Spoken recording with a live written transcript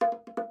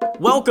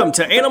Welcome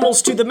to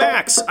Animals to the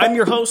Max. I'm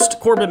your host,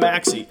 Corbin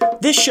Maxey.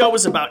 This show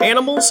is about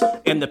animals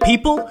and the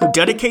people who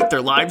dedicate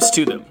their lives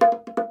to them.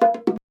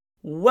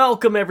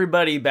 Welcome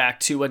everybody back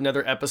to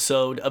another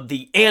episode of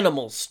the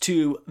Animals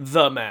to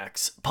the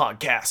Max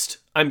podcast.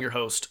 I'm your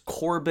host,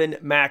 Corbin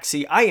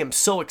Maxey. I am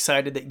so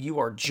excited that you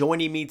are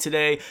joining me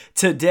today.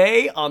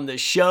 Today on the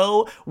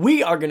show,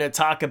 we are going to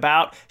talk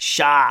about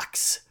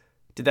sharks.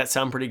 Did that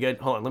sound pretty good?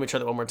 Hold on, let me try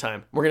that one more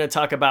time. We're going to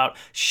talk about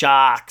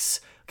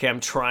sharks. Okay,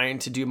 I'm trying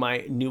to do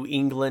my New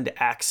England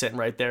accent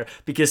right there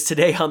because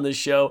today on the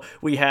show,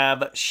 we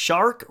have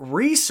shark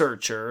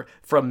researcher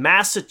from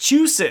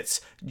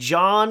Massachusetts,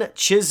 John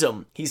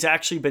Chisholm. He's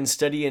actually been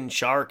studying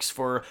sharks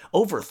for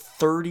over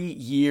 30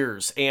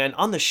 years. And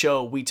on the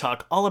show, we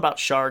talk all about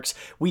sharks.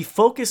 We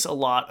focus a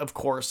lot, of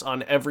course,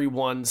 on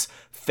everyone's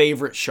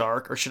favorite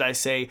shark, or should I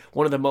say,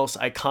 one of the most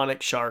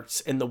iconic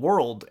sharks in the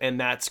world. And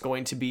that's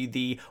going to be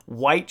the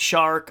white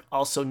shark,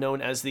 also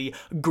known as the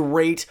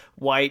great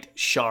white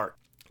shark.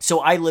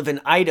 So I live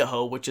in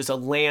Idaho, which is a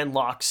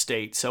landlocked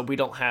state. So we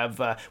don't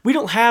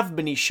have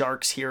many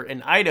sharks here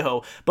in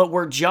Idaho. But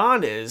where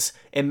John is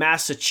in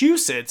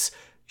Massachusetts,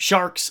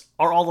 sharks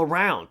are all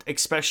around,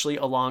 especially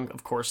along,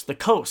 of course, the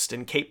coast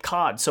and Cape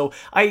Cod. So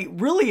I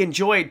really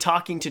enjoyed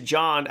talking to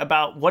John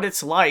about what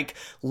it's like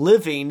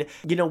living,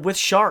 with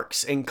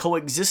sharks and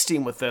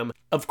coexisting with them.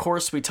 Of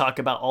course, we talk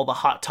about all the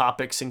hot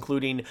topics,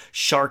 including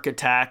shark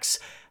attacks,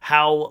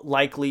 how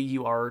likely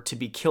you are to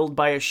be killed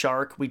by a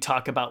shark. We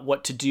talk about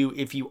what to do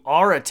if you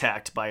are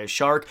attacked by a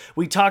shark.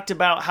 We talked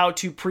about how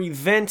to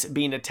prevent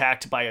being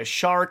attacked by a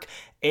shark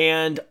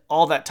and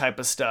all that type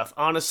of stuff.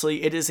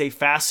 Honestly, it is a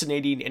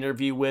fascinating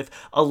interview with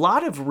a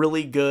lot of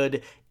really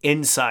good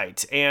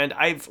insight. And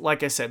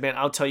like I said, man,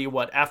 I'll tell you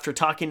what, after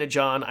talking to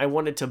John, I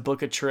wanted to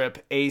book a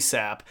trip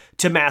ASAP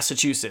to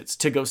Massachusetts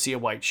to go see a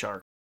white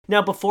shark.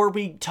 Now, before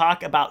we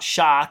talk about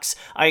sharks,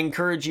 I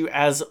encourage you,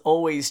 as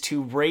always,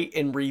 to rate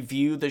and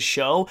review the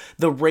show.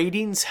 The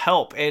ratings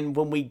help, and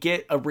when we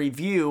get a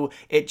review,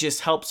 it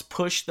just helps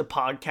push the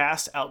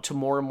podcast out to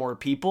more and more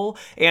people.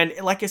 And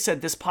like I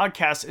said, this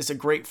podcast is a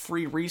great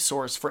free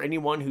resource for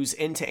anyone who's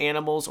into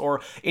animals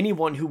or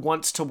anyone who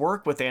wants to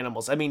work with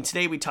animals. I mean,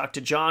 today we talked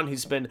to John,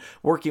 who's been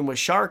working with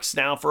sharks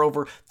now for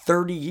over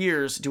 30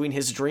 years doing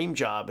his dream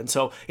job. And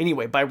so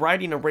anyway, by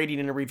writing a rating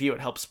and a review, it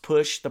helps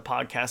push the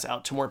podcast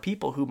out to more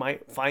people who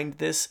might find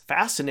this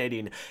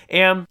fascinating.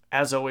 And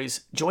as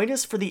always, join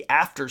us for the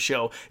after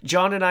show.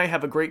 John and I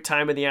have a great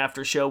time in the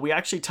after show. We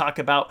actually talk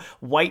about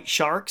white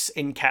sharks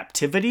in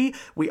captivity.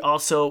 We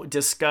also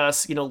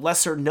discuss,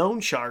 lesser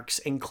known sharks,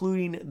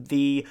 including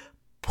the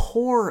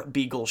poor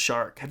beagle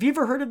shark. Have you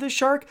ever heard of this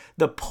shark?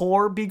 The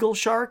poor beagle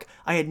shark?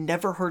 I had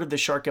never heard of the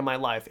shark in my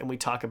life, and we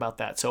talk about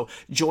that. So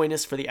join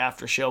us for the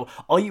after show.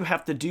 All you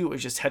have to do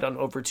is just head on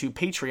over to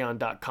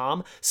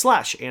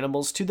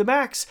patreon.com/animals to the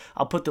max.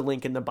 I'll put the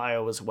link in the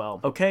bio as well.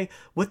 Okay,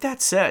 with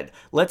that said,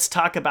 let's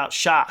talk about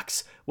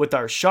sharks with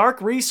our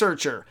shark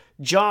researcher,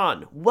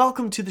 John.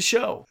 Welcome to the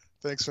show.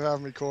 Thanks for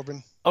having me,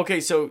 Corbin.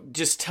 Okay, so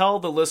just tell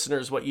the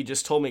listeners what you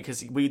just told me,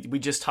 because we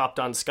just hopped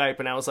on Skype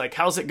and I was like,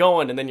 how's it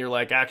going? And then you're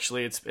like,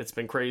 actually, it's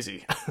been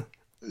crazy.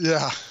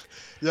 Yeah.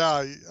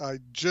 I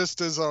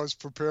just as I was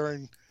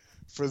preparing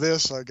for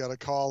this, I got a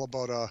call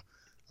about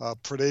a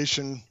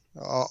predation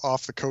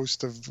off the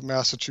coast of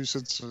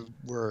Massachusetts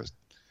where a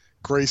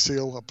gray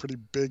seal, a pretty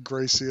big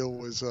gray seal,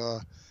 was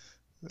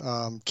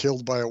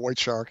killed by a white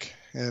shark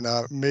and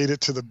made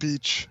it to the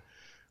beach,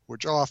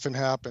 which often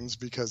happens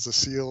because the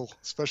seal,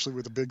 especially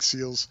with the big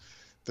seals,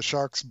 the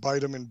sharks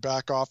bite them and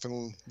back off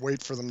and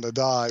wait for them to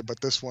die. But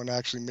this one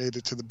actually made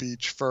it to the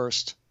beach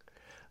first.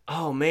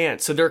 Oh, man.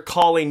 So they're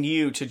calling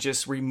you to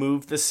just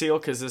remove the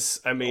seal?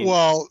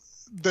 Well,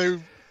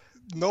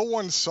 no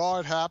one saw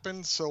it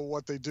happen. So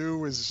what they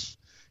do is,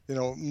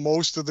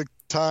 most of the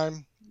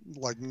time,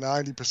 like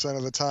 90%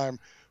 of the time,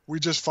 we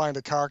just find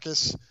a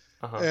carcass.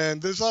 Uh-huh.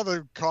 And there's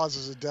other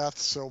causes of death.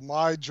 So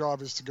my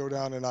job is to go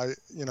down and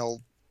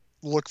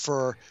look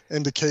for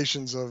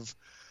indications of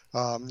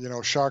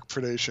shark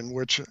predation,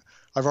 which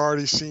I've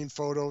already seen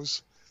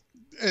photos.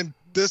 And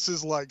this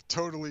is like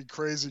totally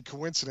crazy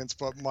coincidence,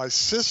 but my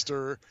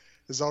sister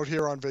is out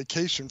here on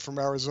vacation from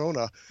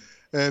Arizona,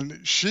 and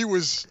she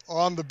was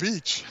on the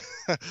beach.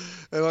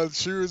 And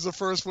she was the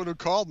first one who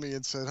called me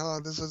and said,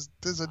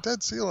 there's a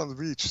dead seal on the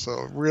beach. So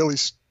really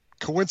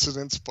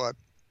coincidence, but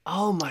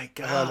oh my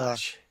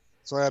gosh.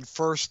 So I had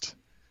first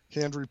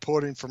hand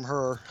reporting from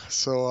her.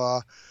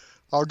 So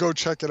I'll go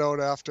check it out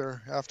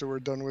after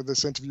we're done with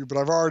this interview, but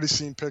I've already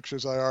seen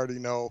pictures. I already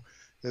know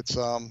it's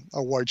a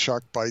white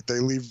shark bite. They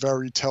leave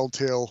very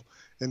telltale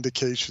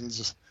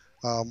indications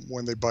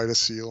when they bite a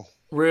seal.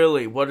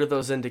 Really? What are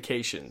those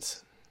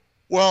indications?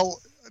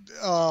 Well,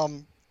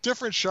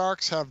 different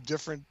sharks have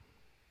different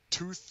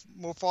tooth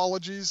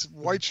morphologies.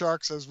 White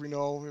sharks, as we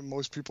know, and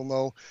most people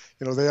know,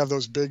 they have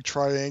those big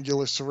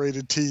triangular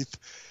serrated teeth.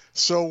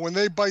 So when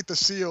they bite the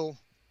seal,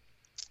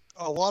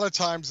 a lot of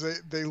times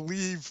they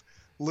leave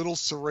little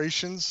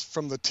serrations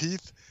from the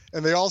teeth,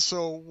 and they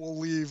also will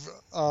leave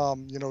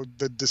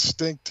the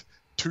distinct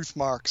tooth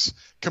marks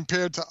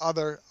compared to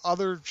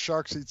other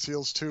sharks eat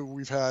seals too.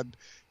 We've had,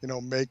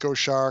 mako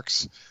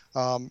sharks.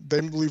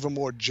 They leave a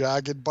more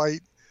jagged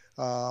bite.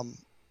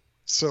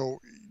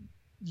 So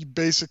you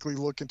basically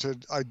looking to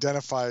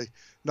identify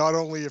not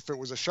only if it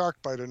was a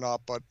shark bite or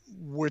not, but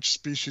which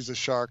species of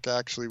shark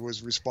actually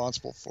was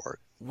responsible for it.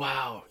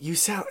 Wow, it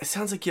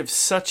sounds like you have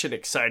such an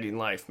exciting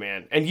life,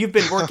 man. And you've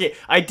been working.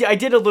 I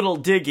did a little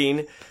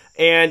digging,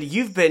 and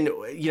you've been,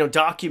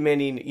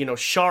 documenting,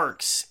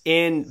 sharks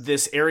in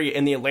this area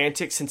in the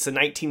Atlantic since the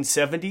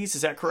 1970s.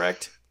 Is that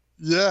correct?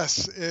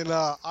 Yes, and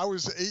I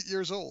was 8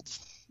 years old.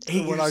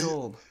 8 years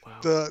old.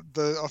 Wow.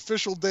 The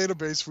official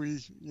database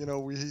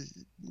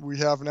we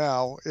have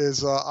now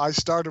is I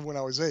started when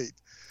I was 8,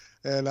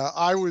 and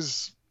I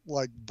was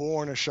like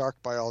born a shark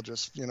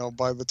biologist.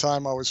 By the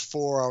time I was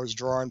 4, I was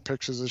drawing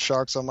pictures of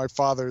sharks on my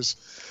father's.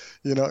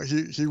 He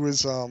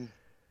was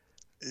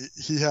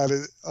he had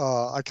it.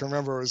 I can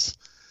remember it was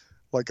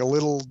like a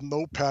little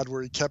notepad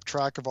where he kept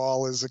track of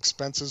all his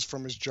expenses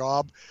from his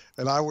job,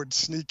 and I would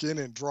sneak in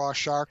and draw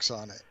sharks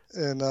on it.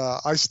 And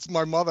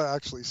my mother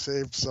actually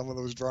saved some of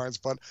those drawings,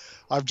 but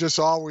I've just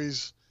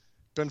always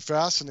been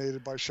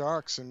fascinated by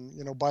sharks.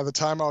 And by the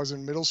time I was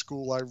in middle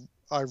school,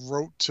 I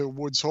wrote to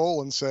Woods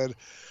Hole and said,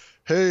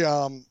 "Hey,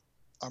 I'm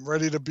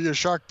ready to be a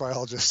shark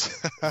biologist."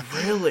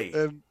 Really?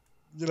 And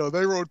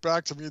they wrote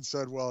back to me and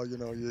said, "Well, you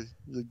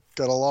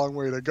got a long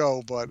way to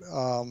go."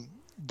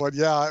 But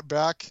yeah,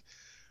 back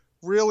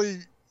really,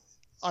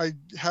 I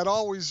had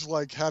always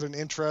had an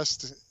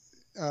interest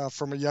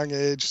from a young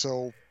age.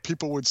 So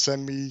people would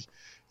send me,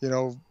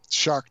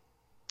 shark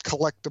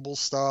collectible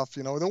stuff.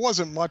 There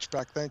wasn't much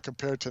back then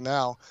compared to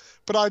now,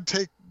 but I'd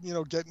take,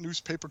 get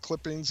newspaper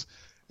clippings.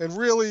 And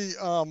really,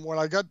 when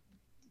I got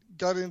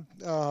in,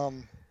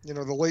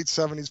 the late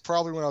 70s,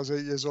 probably when I was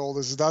 8 years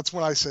old, that's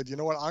when I said, you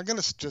know what, I'm going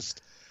to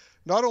just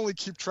not only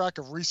keep track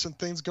of recent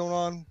things going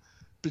on,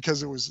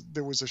 because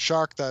there was a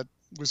shark that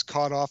was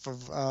caught off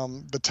of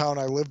the town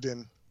I lived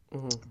in.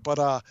 Mm-hmm. But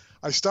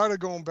I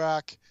started going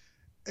back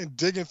and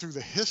digging through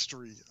the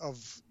history of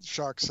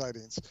shark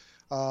sightings.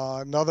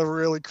 Another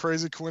really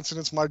crazy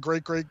coincidence, my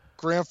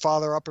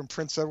great-great-grandfather up in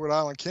Prince Edward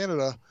Island,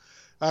 Canada,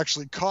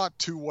 actually caught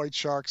 2 white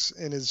sharks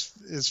in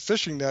his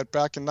fishing net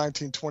back in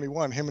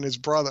 1921, him and his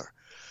brother.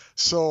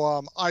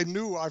 So I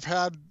knew I've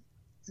had,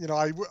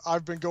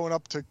 I've been going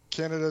up to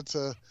Canada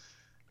to,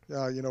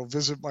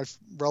 visit my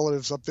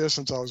relatives up there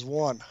since I was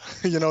 1,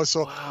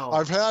 so wow.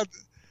 I've had,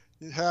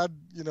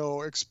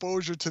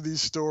 exposure to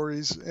these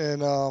stories,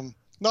 and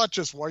not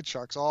just white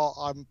sharks.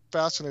 I'm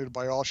fascinated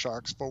by all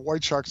sharks, but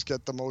white sharks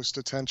get the most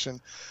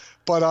attention.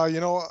 But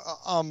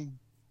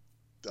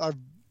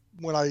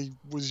when I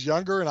was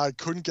younger and I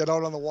couldn't get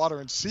out on the water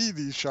and see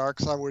these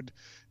sharks, I would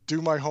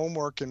do my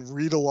homework and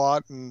read a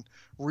lot and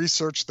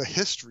research the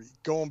history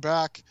going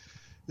back,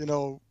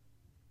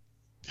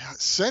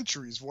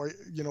 centuries.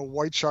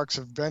 White sharks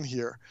have been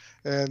here,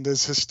 and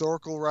there's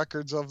historical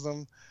records of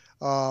them.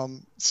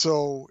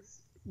 So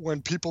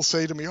when people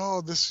say to me, "Oh,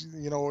 this,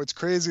 it's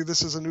crazy,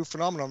 this is a new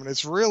phenomenon," and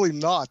it's really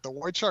not. The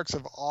white sharks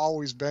have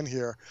always been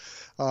here.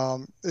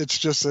 It's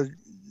just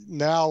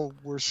now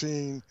we're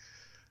seeing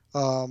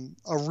a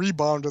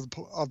rebound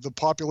of the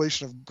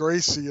population of gray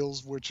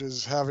seals, which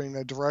is having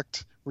a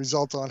direct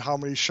result on how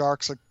many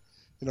sharks are,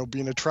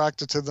 being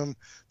attracted to them.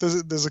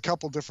 There's a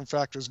couple different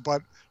factors,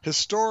 but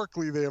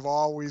historically they have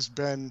always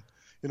been,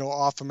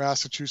 off of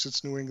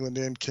Massachusetts, New England,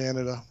 and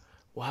Canada.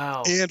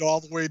 Wow. And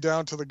all the way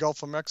down to the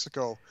Gulf of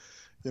Mexico.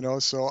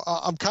 So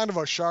I'm kind of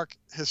a shark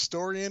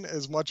historian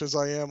as much as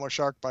I am a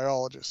shark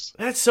biologist.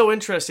 That's so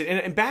interesting.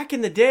 And back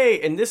in the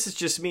day, and this is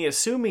just me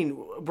assuming,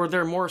 were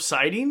there more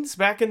sightings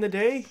back in the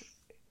day?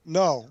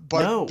 No,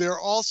 but there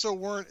also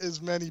weren't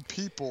as many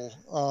people.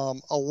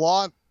 A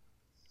lot,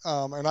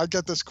 and I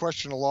get this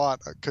question a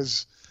lot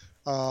because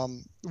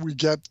we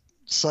get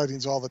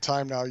sightings all the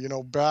time now.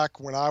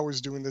 Back when I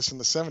was doing this in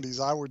the 70s,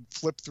 I would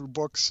flip through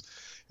books,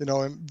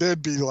 and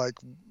there'd be like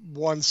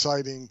one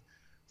sighting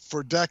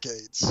for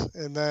decades,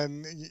 and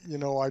then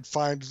I'd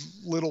find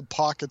little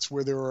pockets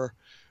where there were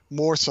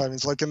more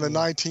sightings. Like in the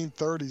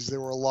 1930s,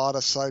 there were a lot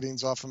of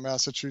sightings off of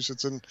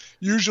Massachusetts, and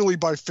usually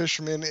by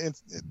fishermen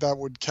that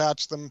would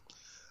catch them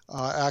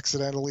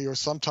accidentally, or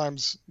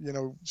sometimes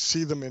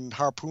see them and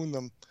harpoon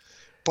them.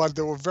 But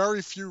there were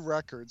very few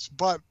records.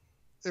 But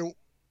it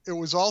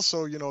was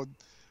also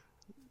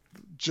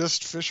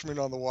just fishermen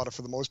on the water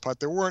for the most part.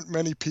 There weren't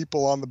many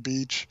people on the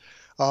beach.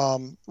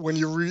 When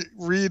you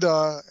read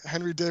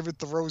Henry David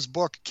Thoreau's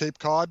book, Cape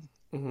Cod,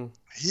 mm-hmm.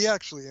 he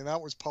actually, and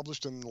that was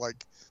published in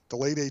like the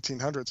late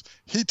 1800s,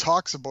 he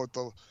talks about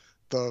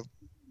the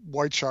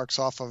white sharks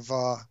off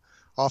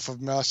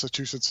of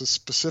Massachusetts,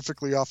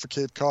 specifically off of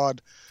Cape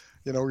Cod,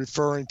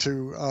 referring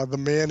to the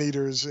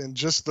man-eaters, and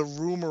just the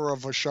rumor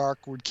of a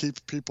shark would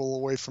keep people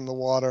away from the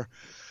water.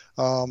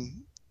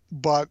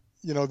 But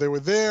they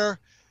were there,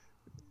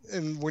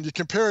 and when you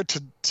compare it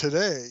to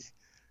today,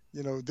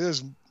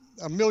 there's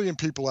a million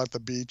people at the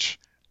beach.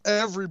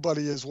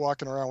 Everybody is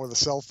walking around with a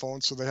cell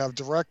phone, so they have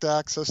direct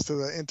access to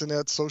the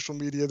internet, social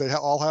media. They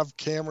all have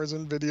cameras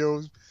and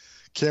video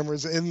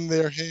cameras in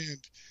their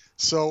hand.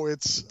 So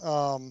it's,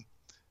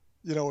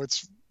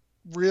 it's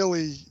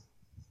really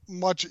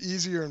much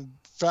easier and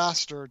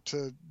faster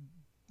to,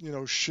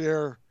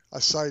 share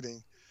a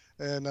sighting.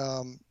 And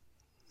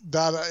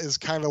that is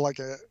kind of like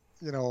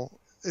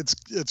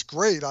it's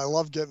great. I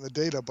love getting the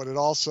data, but it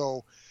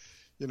also,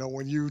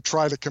 when you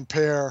try to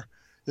compare,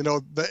 the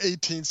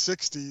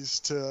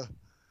 1860s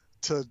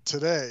to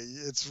today,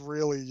 it's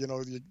really,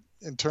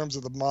 in terms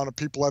of the amount of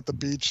people at the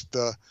beach,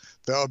 the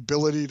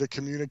ability to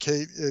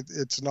communicate,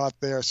 it's not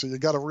there. So you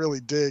got to really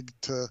dig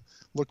to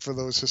look for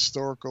those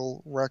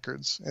historical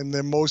records, and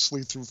they're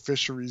mostly through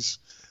fisheries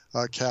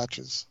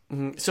catches.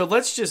 Mm-hmm. So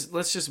let's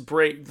just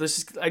break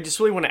this. I just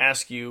really want to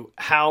ask you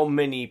how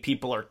many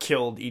people are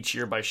killed each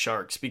year by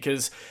sharks,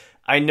 because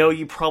I know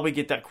you probably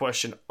get that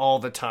question all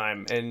the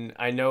time, and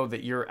I know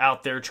that you're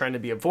out there trying to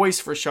be a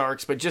voice for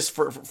sharks, but just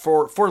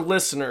for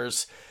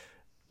listeners,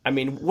 I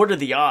mean, what are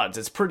the odds?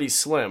 It's pretty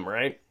slim,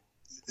 right?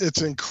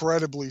 It's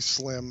incredibly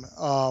slim.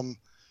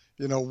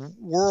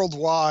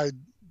 Worldwide,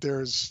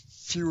 there's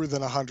fewer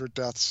than 100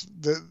 deaths.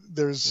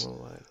 There's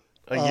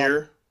a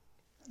year.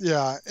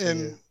 Yeah,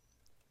 and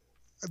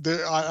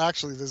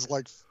there's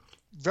like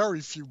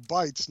very few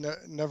bites,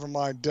 never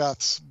mind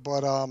deaths.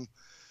 But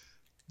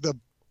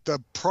the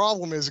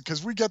problem is,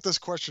 because we get this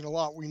question a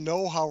lot, we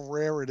know how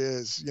rare it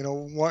is.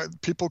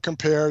 What people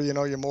compare,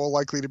 you're more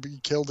likely to be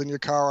killed in your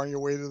car on your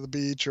way to the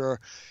beach, or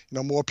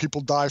more people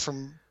die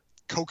from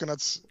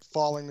coconuts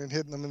falling and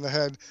hitting them in the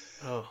head.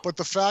 Oh. But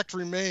the fact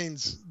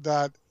remains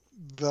that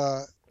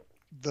the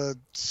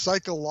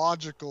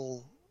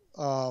psychological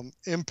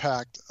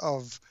impact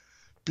of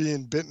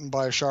being bitten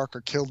by a shark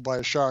or killed by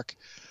a shark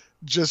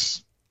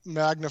just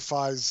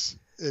magnifies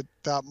it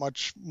that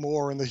much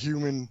more in the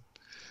human,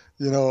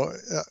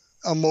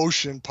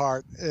 emotion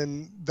part.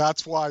 And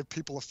that's why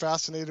people are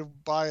fascinated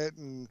by it.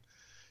 And,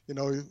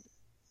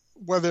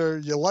 whether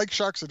you like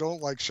sharks or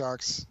don't like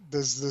sharks,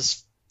 there's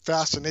this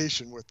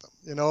fascination with them.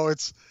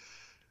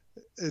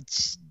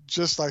 It's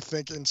just, I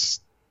think, an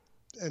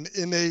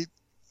innate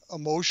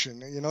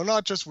emotion,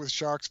 not just with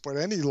sharks, but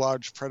any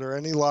large predator,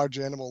 any large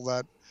animal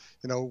that,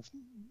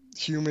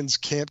 humans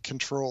can't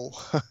control.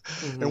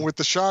 Mm-hmm. And with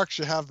the sharks,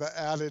 you have the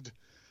added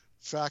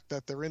fact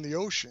that they're in the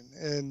ocean,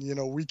 and,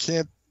 we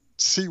can't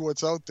see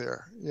what's out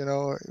there.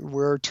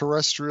 We're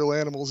terrestrial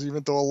animals,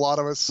 even though a lot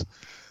of us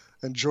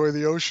enjoy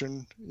the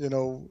ocean,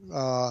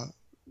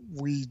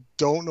 we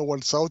don't know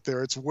what's out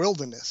there. It's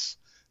wilderness.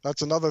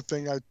 That's another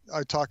thing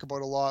I talk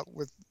about a lot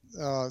with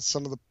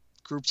some of the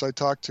groups I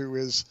talk to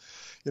is,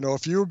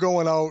 if you're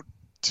going out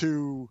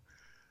to,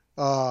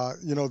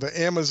 the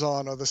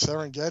Amazon or the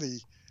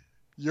Serengeti,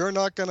 you're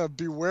not going to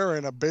be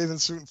wearing a bathing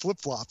suit and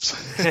flip-flops.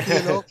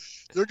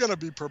 You're going to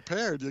be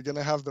prepared. You're going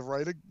to have the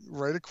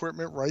right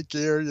equipment, right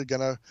gear. You're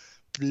going to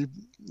be,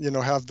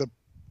 have the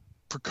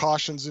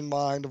precautions in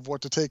mind of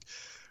what to take.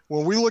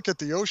 When we look at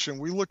the ocean,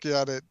 we look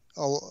at it,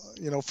 for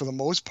the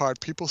most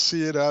part, people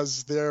see it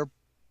as their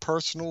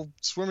personal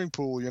swimming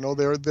pool.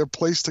 Their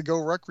place to go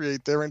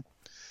recreate. They're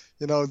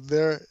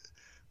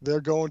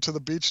going to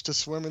the beach to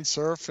swim and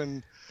surf,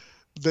 and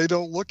they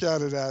don't look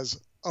at it as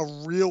a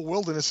real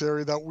wilderness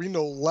area that we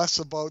know less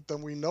about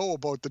than we know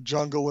about the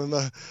jungle and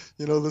the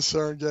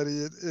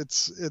Serengeti.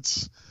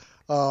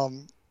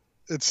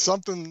 It's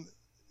something,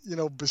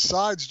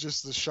 besides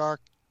just the shark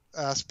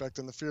aspect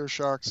and the fear of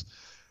sharks,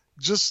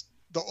 just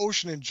the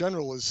ocean in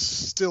general is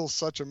still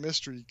such a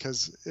mystery,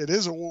 because it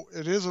is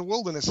a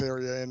wilderness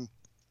area, and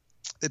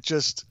it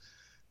just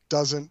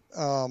doesn't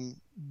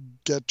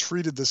get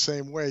treated the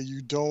same way.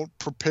 You don't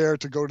prepare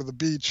to go to the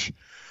beach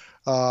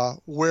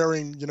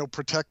wearing,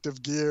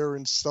 protective gear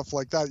and stuff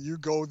like that. You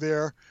go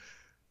there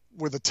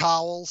with a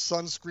towel,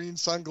 sunscreen,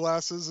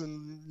 sunglasses,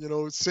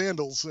 and,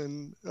 sandals,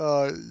 and,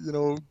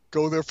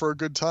 go there for a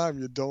good time.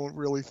 You don't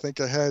really think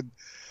ahead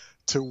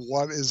to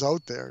what is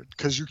out there,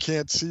 because you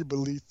can't see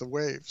beneath the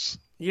waves.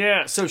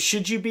 Yeah. So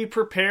should you be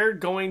prepared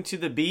going to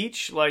the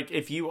beach? Like,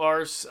 if you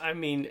are,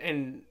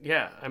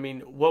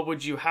 what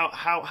would you,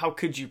 how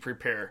could you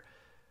prepare?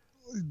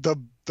 The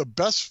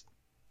best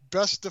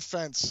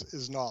defense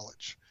is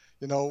knowledge.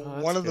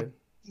 One of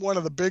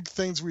the big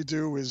things we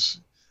do is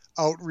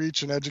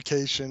outreach and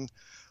education.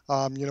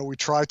 We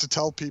try to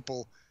tell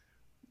people,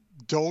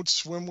 don't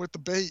swim with the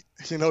bait.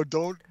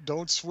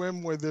 Don't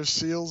swim where there's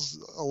seals,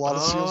 a lot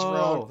of seals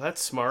around. Oh,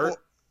 that's smart.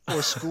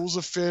 Or schools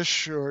of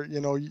fish, or,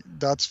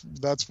 that's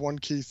one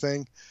key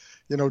thing.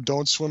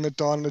 Don't swim at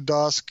dawn and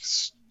dusk,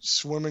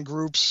 swim in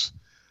groups,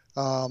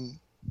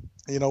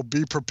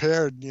 be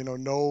prepared,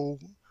 know,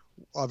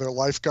 are there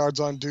lifeguards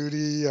on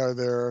duty? Are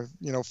there,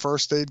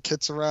 first aid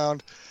kits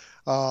around?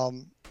 A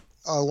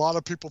lot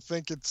of people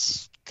think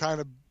it's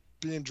kind of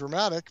being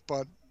dramatic,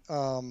 but,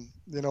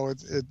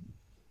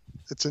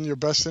 it's in your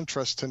best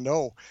interest to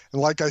know.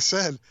 And like I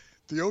said,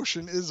 the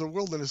ocean is a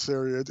wilderness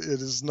area. It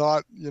is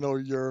not,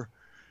 your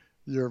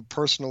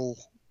personal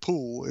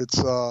pool. It's,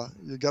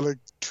 you got to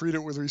treat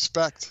it with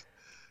respect.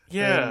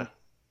 Yeah.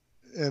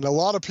 and a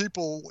lot of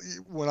people,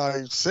 when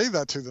I say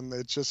that to them,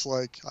 it's just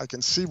like I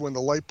can see when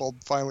the light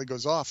bulb finally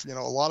goes off. A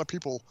lot of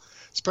people,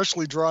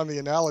 especially drawing the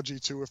analogy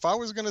to, if I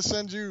was going to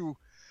send you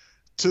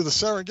to the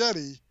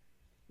Serengeti,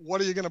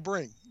 what are you going to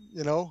bring?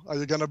 Are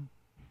you going to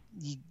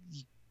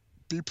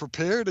be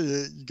prepared? Are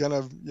you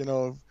going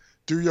to,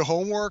 do your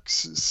homework,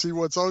 see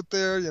what's out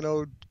there,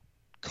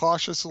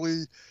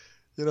 cautiously,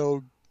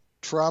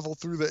 travel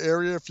through the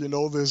area if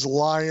there's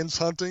lions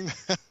hunting,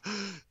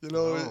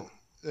 Oh.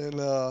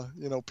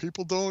 and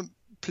people don't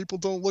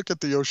look at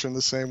the ocean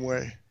the same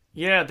way.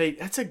 Yeah,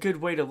 that's a good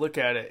way to look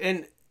at it.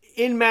 And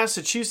in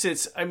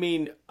Massachusetts, I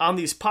mean, on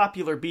these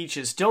popular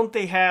beaches, don't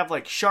they have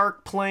like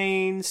shark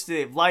planes? Do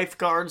they have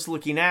lifeguards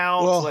looking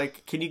out? Well,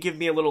 Like, can you give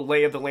me a little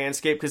lay of the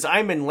landscape? Because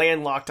I'm in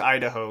landlocked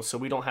Idaho, so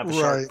we don't have a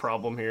shark right.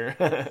 problem here.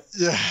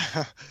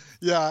 Yeah.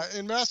 Yeah.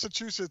 In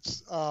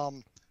Massachusetts,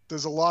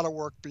 there's a lot of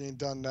work being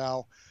done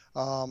now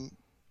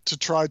to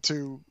try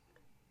to,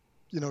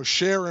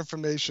 share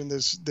information.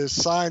 There's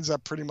signs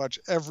at pretty much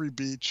every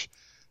beach.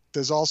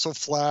 There's also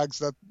flags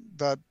that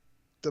the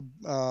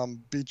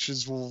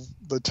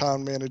the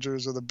town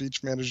managers or the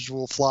beach managers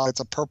will fly.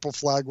 It's a purple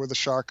flag with a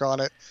shark on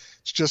it.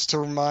 It's just to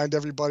remind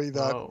everybody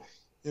that, Oh.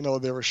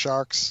 there are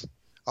sharks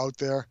out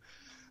there.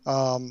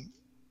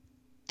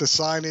 The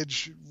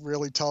signage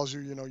really tells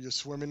you, you're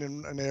swimming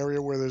in an area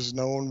where there's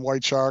known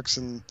white sharks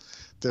and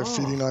they're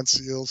feeding on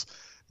seals.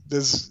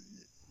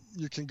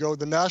 You can go,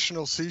 the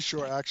National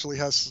Seashore actually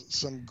has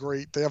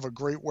they have a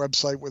great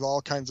website with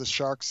all kinds of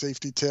shark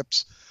safety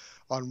tips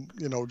on,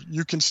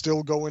 you can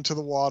still go into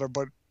the water,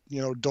 but,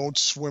 don't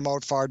swim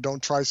out far.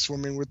 Don't try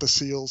swimming with the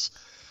seals.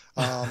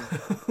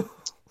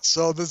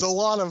 So there's a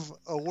lot of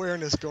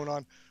awareness going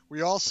on.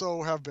 We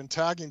also have been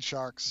tagging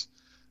sharks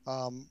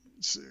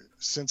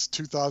since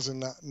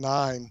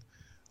 2009,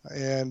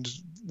 and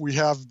we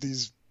have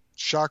these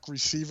shark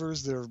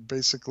receivers. They're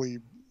basically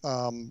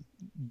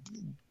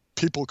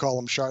people call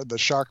them the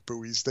shark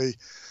buoys.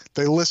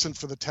 They listen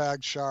for the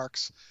tagged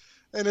sharks,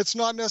 and it's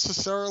not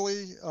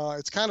necessarily.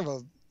 It's kind of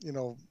a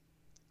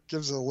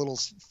gives a little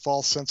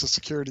false sense of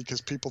security because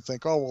people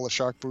think, oh well, the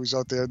shark buoys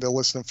out there, they're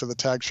listening for the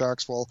tagged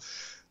sharks. Well,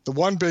 the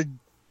one big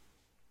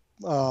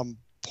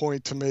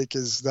point to make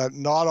is that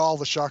not all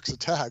the sharks are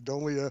tagged.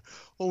 Only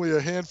a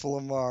handful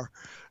of them are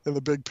in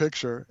the big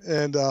picture.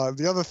 And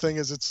the other thing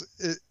is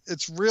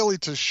it's really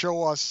to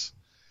show us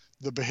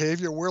the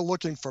behavior. We're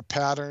looking for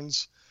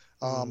patterns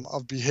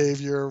of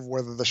behavior,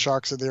 whether the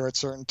sharks are there at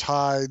certain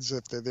tides,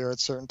 if they're there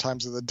at certain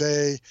times of the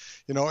day,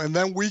 and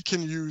then we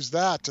can use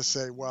that to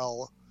say,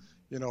 well,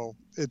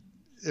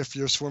 if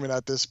you're swimming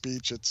at this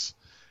beach, it's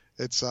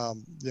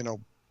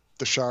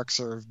the sharks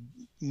are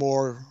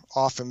more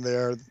often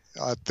there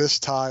at this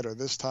tide or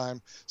this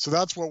time. So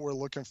that's what we're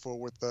looking for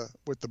with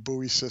the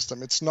buoy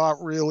system. It's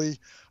not really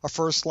a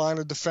first line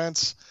of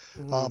defense,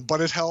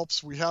 but it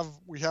helps. We have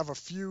a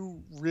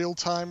few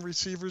real-time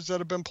receivers that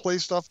have been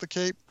placed off the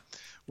Cape,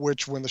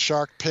 which when the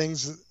shark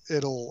pings,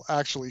 it'll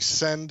actually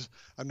send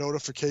a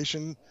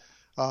notification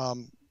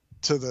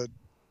to the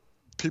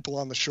people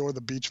on the shore,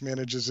 the beach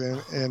managers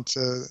and to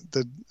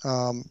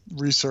the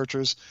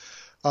researchers.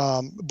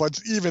 But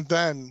even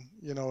then,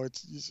 you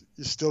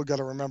still got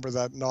to remember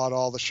that not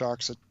all the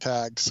sharks are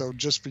tagged. So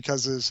just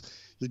because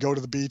you go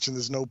to the beach and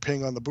there's no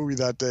ping on the buoy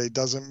that day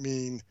doesn't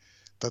mean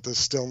that there's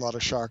still not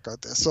a shark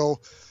out there. So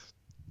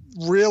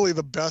really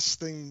the best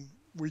thing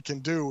we can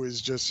do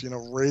is just,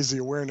 raise the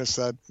awareness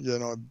that,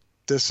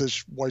 this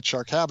is white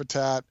shark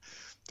habitat.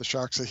 The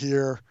sharks are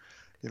here,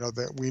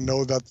 that we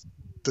know that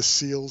the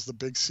seals, the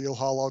big seal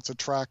haulouts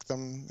attract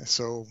them.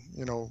 So,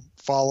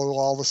 follow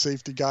all the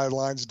safety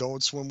guidelines.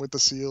 Don't swim with the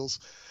seals.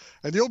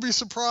 And you'll be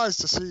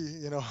surprised to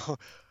see,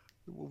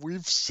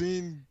 we've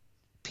seen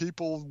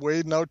people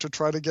wading out to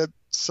try to get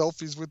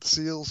selfies with the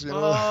seals,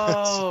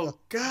 Oh,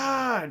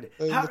 God.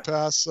 in the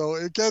past. So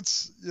it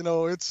gets,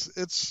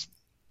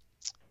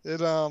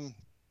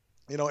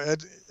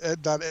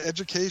 that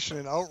education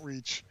and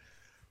outreach,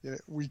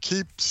 we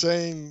keep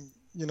saying,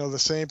 the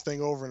same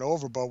thing over and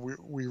over, but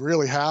we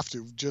really have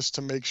to, just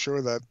to make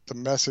sure that the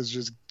message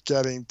is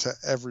getting to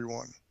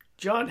everyone.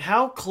 John,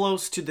 how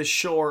close to the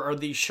shore are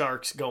these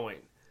sharks going?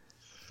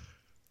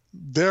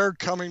 They're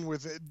coming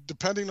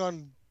depending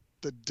on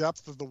the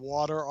depth of the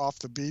water off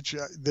the beach,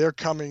 they're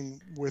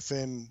coming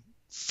within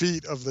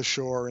feet of the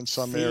shore in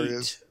some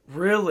areas.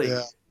 Really?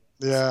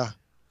 Yeah.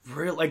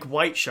 Really? Like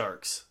white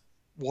sharks?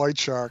 White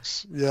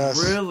sharks,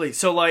 yes. Really?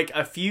 So like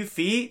a few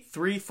feet,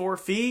 3-4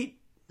 feet?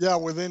 Yeah,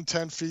 within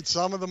 10 feet.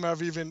 Some of them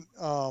have even,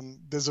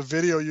 there's a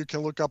video you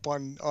can look up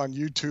on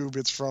YouTube.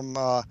 It's from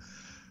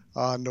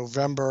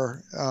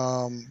November,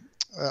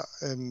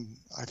 in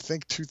I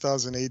think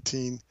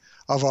 2018,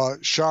 of a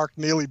shark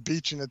nearly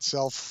beaching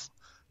itself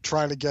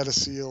trying to get a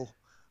seal.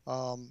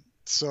 And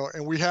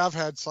we have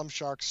had some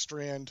sharks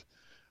strand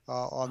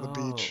on the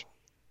beach,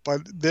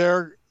 but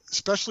they're,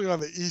 especially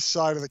on the east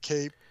side of the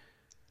Cape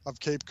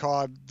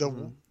Cod,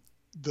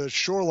 the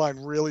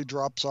shoreline really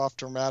drops off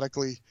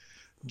dramatically.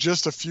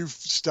 Just a few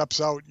steps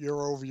out,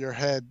 you're over your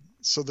head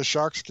so the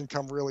sharks can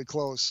come really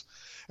close.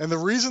 And the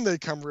reason they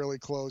come really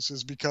close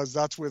is because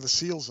that's where the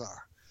seals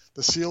are.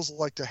 The seals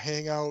like to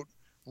hang out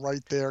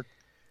right there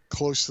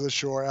close to the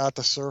shore at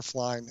the surf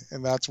line,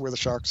 and that's where the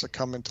sharks are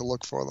coming to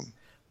look for them.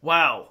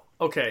 Wow.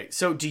 Okay,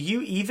 so do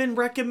you even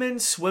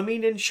recommend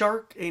swimming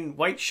in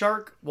white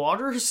shark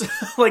waters?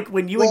 Like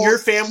when you and your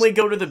family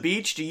go to the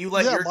beach, do you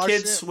let your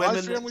kids swim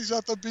in? My family's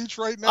at the beach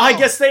right now. I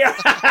guess they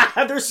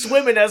are. They're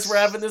swimming as we're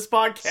having this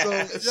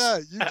podcast.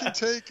 So you can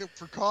take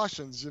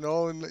precautions, and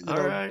All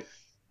right.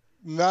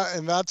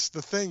 And that's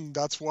the thing.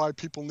 That's why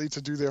people need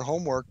to do their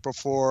homework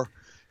before,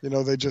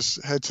 they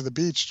just head to the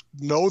beach.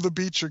 Know the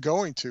beach you're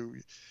going to.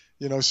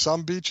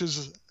 Some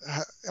beaches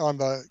on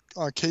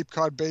Cape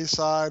Cod Bay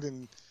side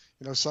and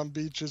some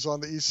beaches on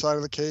the east side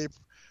of the Cape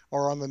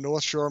or on the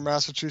North Shore of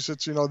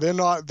Massachusetts,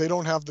 they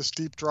don't have the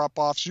steep drop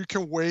offs. You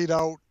can wade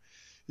out,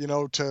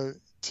 to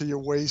your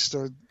waist,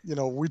 or,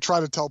 we try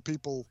to tell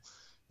people,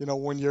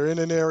 when you're in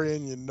an area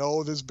and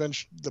there's been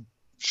the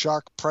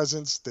shark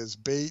presence, there's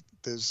bait,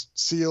 there's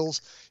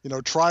seals,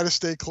 try to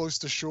stay close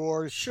to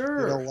shore.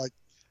 Sure. Like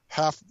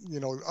half,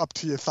 up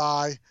to your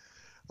thigh,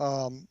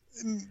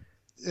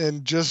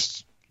 and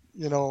just,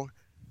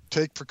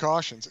 take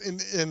precautions.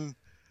 And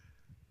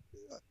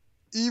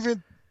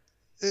even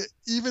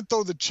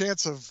though the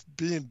chance of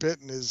being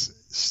bitten is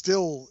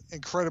still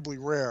incredibly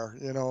rare,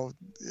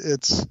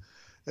 it's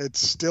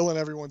still in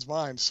everyone's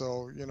mind.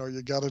 So,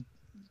 you gotta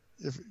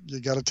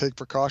take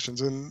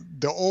precautions. And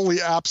the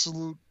only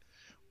absolute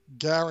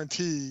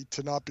guarantee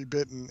to not be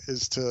bitten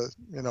is to,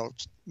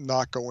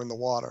 not go in the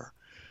water.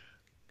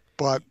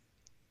 But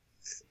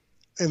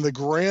in the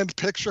grand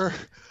picture,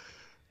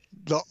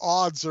 the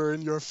odds are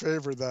in your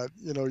favor that,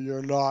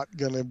 you're not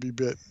going to be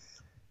bitten.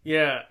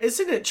 Yeah,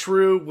 isn't it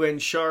true when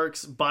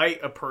sharks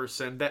bite a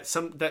person that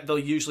they'll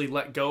usually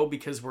let go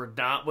because we're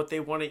not what they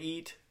want to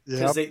eat?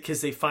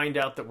 Because they find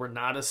out that we're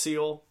not a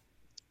seal.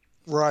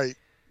 Right.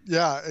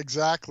 Yeah,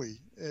 exactly.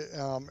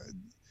 And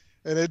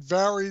it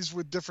varies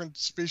with different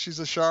species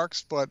of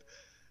sharks, but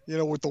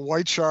with the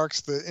white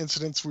sharks, the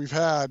incidents we've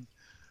had,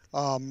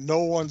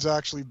 no one's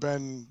actually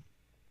been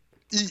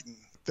eaten.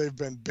 They've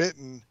been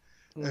bitten,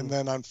 and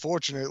then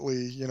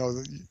unfortunately,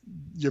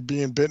 you're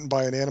being bitten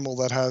by an animal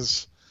that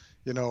has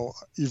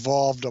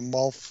evolved a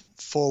mouth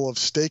full of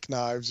steak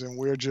knives, and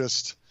we're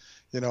just,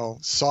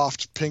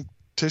 soft pink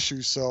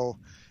tissue. So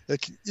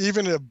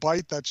even a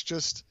bite that's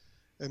just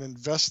an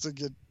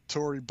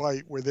investigatory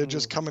bite where they're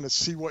just coming to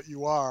see what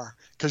you are,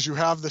 because you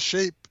have the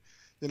shape,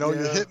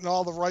 you're hitting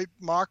all the right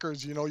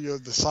markers, you're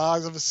the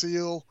size of a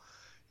seal,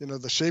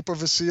 the shape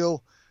of a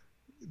seal.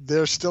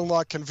 They're still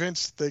not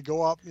convinced. They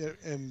go up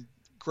and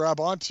grab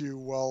onto you.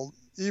 Well,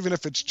 even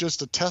if it's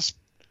just a test,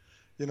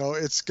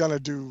 it's going to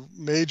do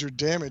major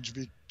damage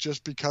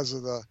just because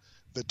of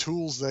the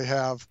tools they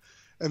have.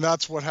 And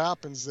that's what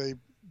happens. They,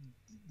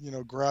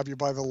 grab you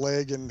by the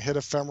leg and hit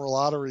a femoral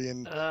artery,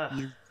 and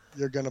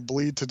you're going to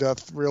bleed to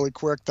death really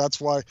quick. That's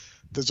why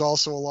there's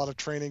also a lot of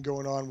training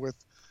going on with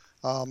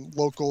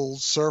local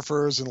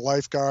surfers and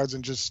lifeguards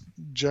and just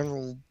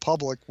general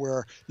public,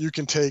 where you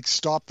can take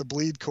stop the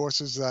bleed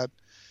courses that,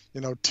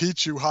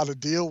 teach you how to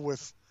deal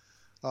with,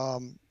 a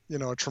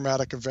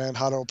traumatic event,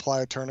 how to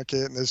apply a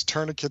tourniquet. And there's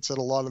tourniquets at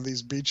a lot of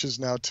these beaches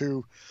now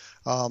too,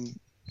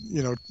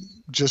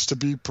 just to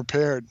be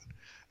prepared.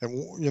 And,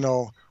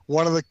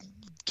 one of the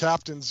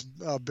captains,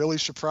 Billy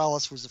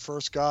Chapralis, was the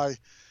first guy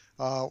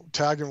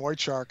tagging white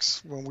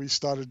sharks when we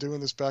started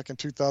doing this back in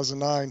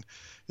 2009.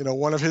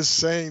 One of his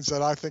sayings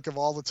that I think of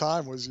all the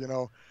time was,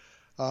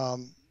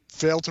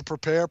 fail to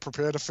prepare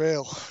to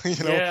fail.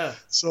 Yeah.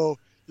 So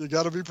you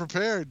got to be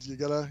prepared. You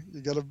gotta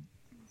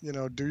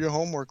do your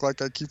homework.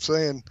 Like I keep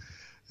saying,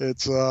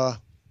 it's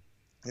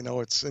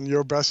it's in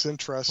your best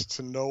interest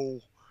to know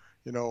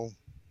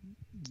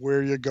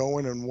where you're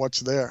going and what's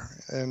there,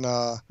 and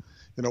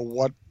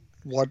what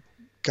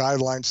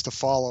guidelines to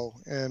follow.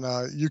 And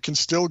you can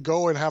still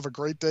go and have a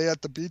great day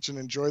at the beach and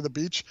enjoy the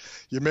beach.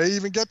 You may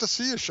even get to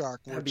see a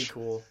shark, That'd be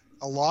cool.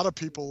 A lot of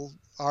people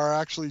are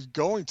actually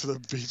going to the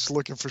beach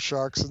looking for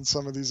sharks in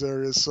some of these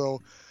areas.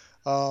 So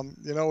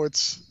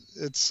it's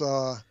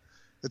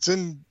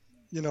in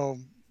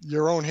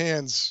your own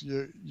hands.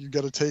 You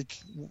got to take,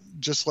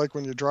 just like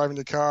when you're driving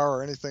your car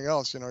or anything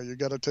else, you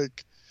got to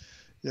take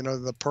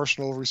the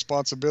personal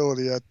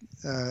responsibility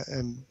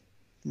and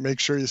make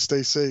sure you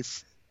stay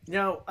safe.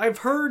 Now, I've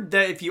heard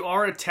that if you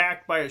are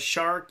attacked by a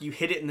shark, you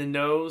hit it in the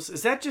nose.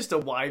 Is that just a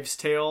wives'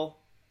 tale,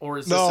 or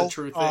is this a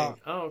true thing?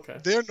 Oh, okay.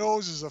 Their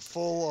noses are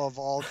full of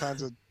all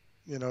kinds of,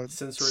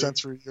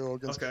 sensory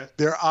organs. Okay.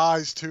 Their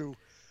eyes too.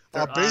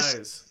 Their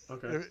eyes.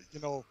 Okay.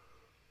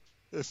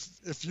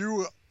 If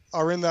you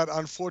are in that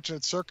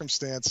unfortunate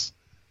circumstance,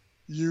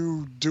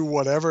 you do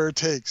whatever it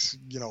takes.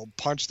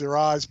 Punch their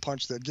eyes,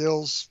 punch their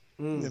gills.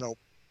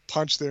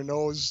 Punch their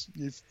nose.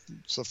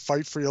 It's a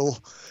fight for your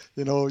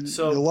life.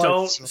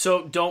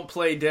 So don't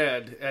play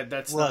dead.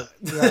 That's right.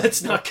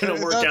 That's not going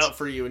to work out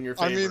for you and your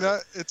family. I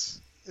mean,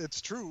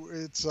 it's true.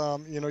 It's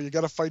you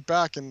got to fight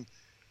back, and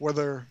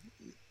whether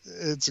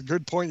it's a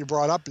good point you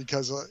brought up,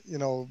 because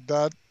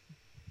that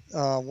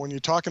when you're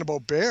talking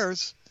about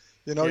bears,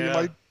 you know,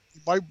 Yeah. you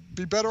might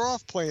be better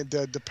off playing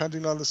dead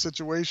depending on the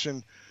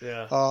situation.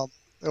 Yeah.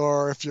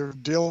 Or if you're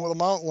dealing with a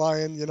mountain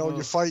lion, you know, you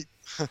Ugh. fight.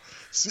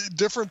 See,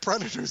 different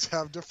predators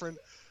have different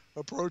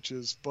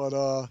approaches,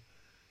 but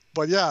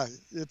yeah,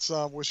 it's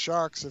with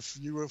sharks. If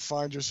you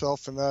find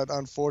yourself in that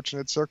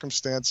unfortunate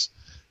circumstance,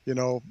 you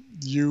know,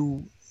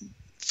 you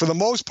for the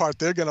most part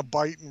they're going to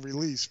bite and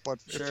release. But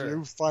if Sure.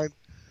 you find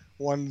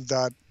one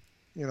that,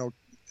 you know,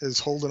 is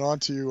holding on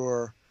to you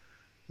or,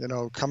 you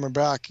know, coming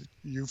back,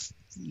 you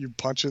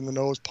punch in the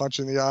nose, punch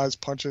in the eyes,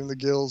 punch in the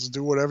gills,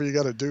 do whatever you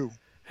got to do.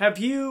 Have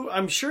you?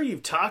 I'm sure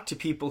you've talked to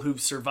people who've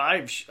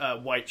survived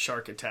white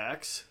shark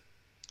attacks.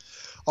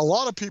 A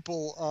lot of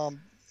people,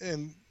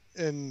 in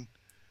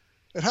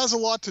it has a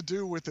lot to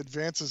do with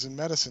advances in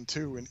medicine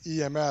too, in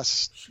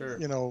EMS. Sure.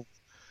 You know,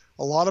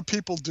 a lot of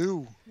people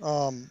do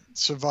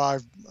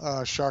survive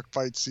shark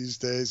bites these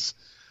days,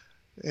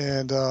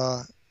 and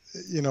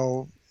you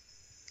know,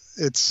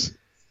 it's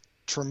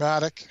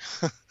traumatic.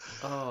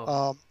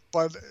 Oh.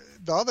 But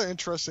the other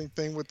interesting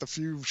thing with the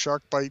few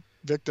shark bite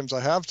victims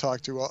I have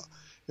talked to,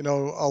 you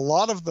know, a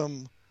lot of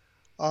them,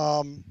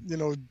 you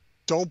know,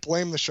 don't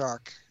blame the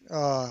shark.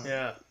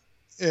 Yeah.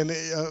 And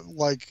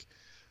like,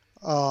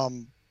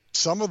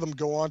 some of them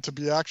go on to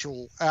be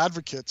actual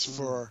advocates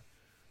for,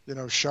 you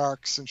know,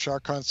 sharks and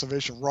shark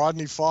conservation.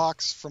 Rodney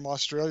Fox from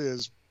Australia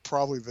is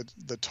probably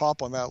the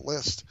top on that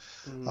list.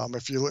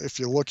 If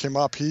you look him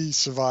up, he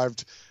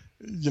survived,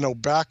 you know,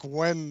 back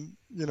when,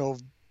 you know,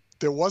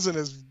 there wasn't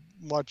as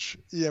much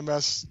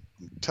EMS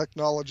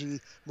technology,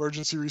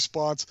 emergency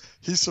response.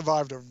 He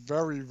survived a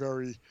very,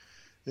 very,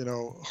 you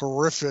know,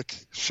 horrific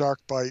shark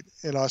bite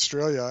in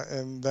Australia,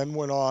 and then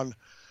went on,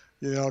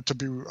 you know, to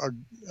be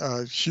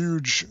a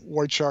huge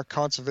white shark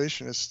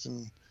conservationist,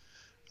 and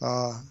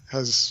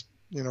has,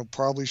 you know,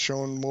 probably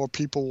shown more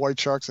people white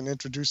sharks and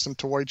introduced them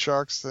to white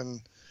sharks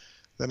than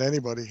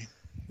anybody.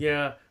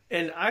 Yeah.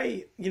 And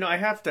I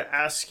have to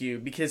ask you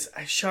because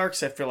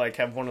sharks, I feel like,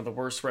 have one of the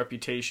worst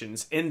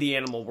reputations in the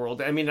animal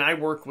world. I mean, I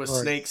work with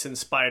Right. snakes and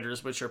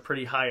spiders, which are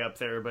pretty high up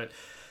there, but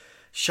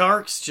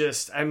sharks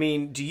just, I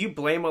mean, do you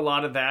blame a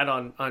lot of that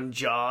on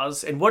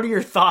Jaws? And what are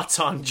your thoughts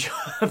on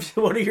Jaws?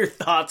 What are your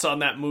thoughts on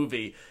that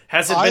movie?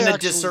 Has it been a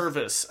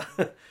disservice?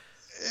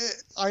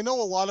 I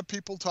know a lot of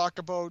people talk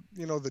about,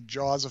 you know, the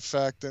Jaws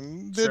effect,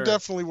 and there Sure.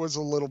 definitely was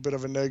a little bit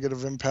of a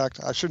negative impact.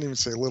 I shouldn't even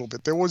say a little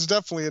bit. There was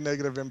definitely a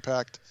negative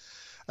impact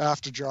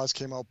after Jaws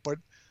came out, but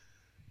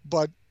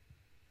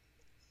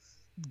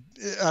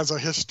as a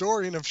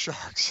historian of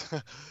sharks,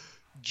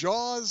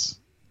 Jaws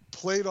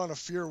played on a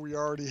fear we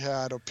already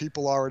had, or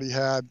people already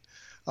had.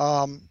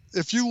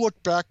 If you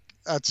look back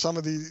at some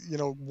of the, you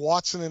know,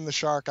 Watson and the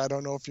Shark, I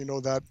don't know if you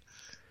know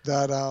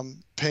that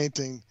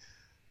painting.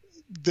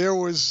 There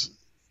was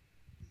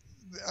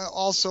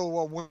also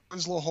a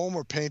Winslow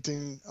Homer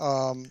painting,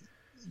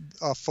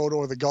 a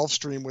photo of the Gulf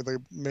Stream with a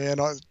man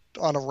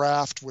on a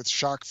raft with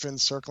shark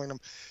fins circling him.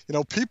 You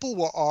know, people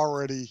were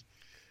already,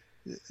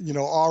 you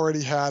know,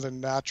 already had a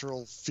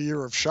natural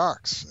fear of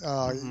sharks.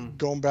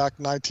 Going back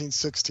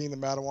 1916, the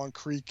Matawan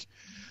Creek.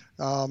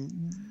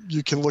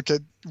 You can look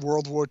at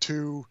World War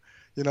II,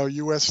 you know,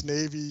 U.S.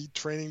 Navy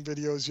training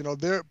videos. You know,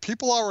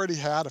 people already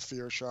had a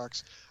fear of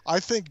sharks. I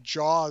think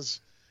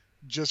Jaws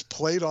just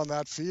played on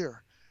that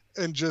fear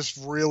and just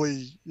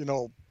really, you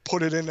know,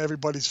 put it in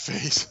everybody's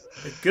face.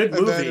 Good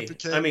And then movie. it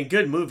became, I mean,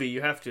 good movie.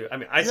 You have to. I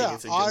mean, I think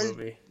it's a good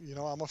movie. you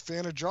know, I'm a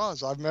fan of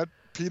Jaws. I've met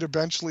Peter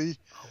Benchley.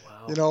 Oh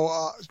wow. You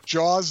know,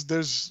 Jaws.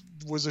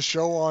 Was a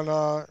show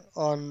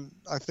on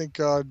I think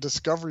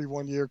Discovery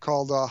one year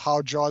called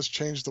How Jaws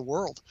Changed the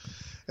World,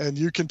 and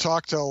you can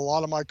talk to a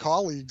lot of my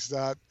colleagues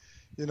that,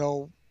 you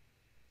know,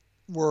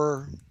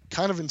 were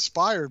kind of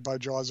inspired by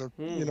Jaws, or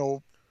you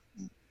know,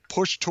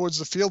 pushed towards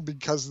the field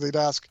because they'd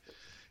ask,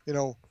 you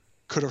know,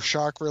 could a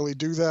shark really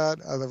do that?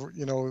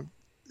 You know,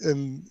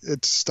 and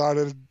it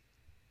started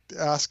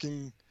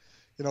asking,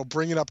 you know,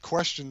 bringing up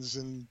questions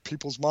in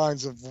people's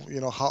minds of, you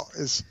know,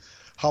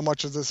 how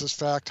much of this is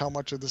fact, how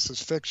much of this is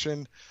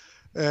fiction,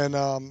 and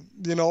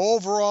you know,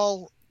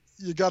 overall,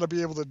 you got to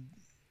be able to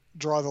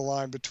draw the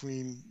line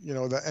between, you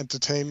know, the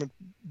entertainment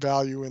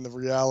value and the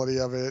reality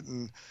of it,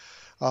 and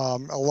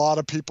a lot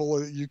of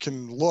people, you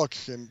can look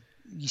and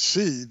you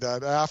see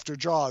that after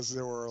Jaws,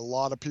 there were a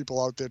lot of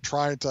people out there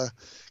trying to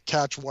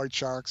catch white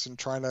sharks and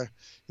trying to,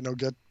 you know,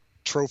 get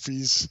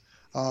trophies.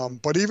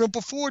 But even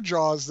before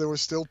Jaws, there were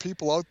still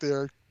people out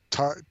there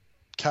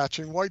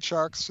catching white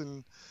sharks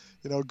and,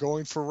 you know,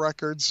 going for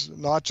records,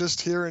 not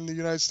just here in the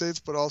United States,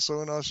 but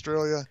also in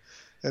Australia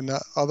and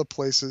other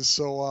places.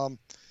 So,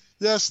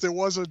 yes, there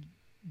was a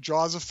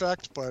Jaws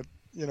effect, but,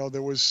 you know,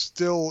 there was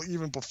still,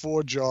 even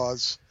before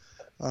Jaws,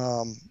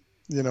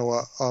 you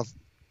know,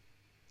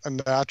 a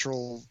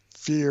natural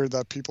fear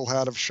that people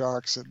had of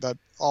sharks that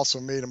also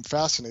made them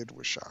fascinated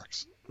with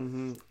sharks.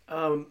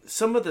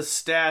 Some of the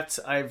stats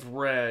I've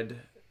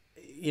read,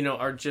 you know,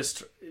 are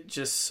just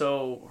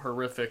so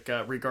horrific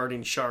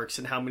regarding sharks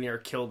and how many are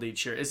killed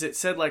each year. Is it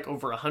said like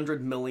over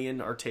 100 million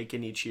are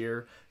taken each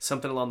year?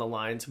 Something along the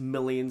lines.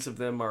 Millions of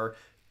them are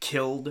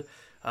killed.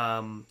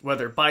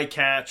 whether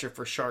bycatch or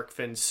for shark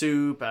fin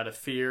soup out of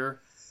fear.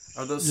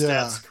 Are those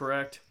stats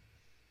correct?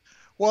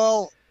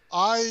 Well,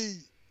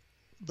 the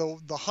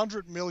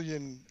 100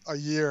 million a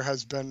year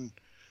has been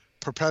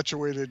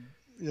perpetuated,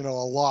 a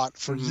lot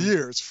for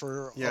years,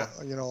 for a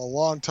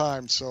long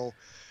time. So,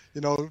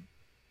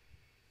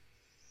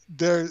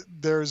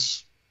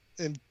 there's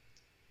in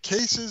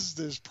cases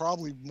there's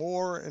probably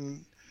more,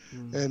 and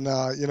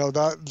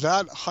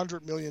that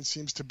 100 million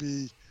seems to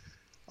be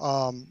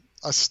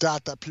a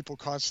stat that people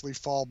constantly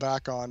fall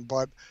back on.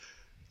 But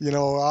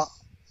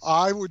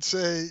I would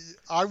say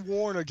I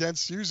warn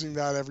against using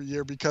that every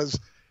year, because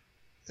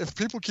if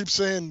people keep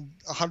saying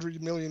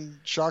 100 million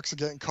sharks are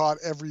getting caught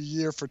every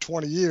year for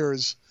 20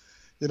 years,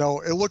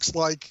 it looks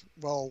like,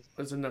 well,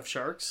 there's enough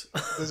sharks.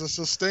 There's a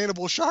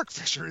sustainable shark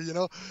fishery.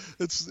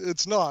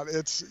 It's not.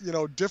 It's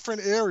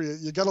different area.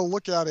 You got to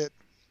look at it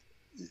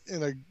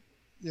in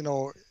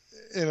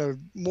a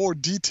more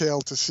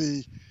detail to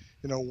see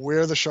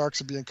where the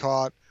sharks are being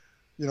caught.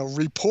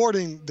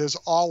 Reporting, there's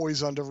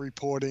always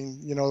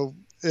underreporting.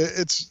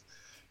 It's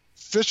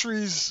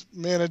fisheries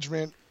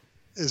management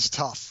is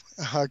tough,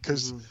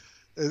 because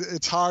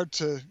it's hard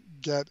to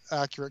get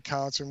accurate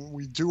counts, and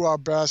we do our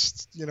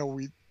best.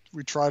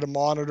 We try to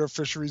monitor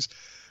fisheries,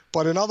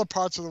 but in other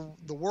parts of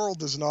the world,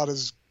 there's not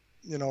as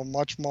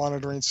much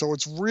monitoring. So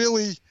it's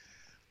really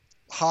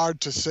hard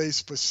to say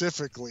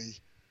specifically,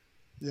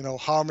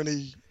 how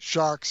many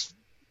sharks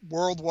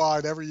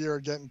worldwide every year are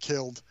getting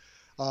killed,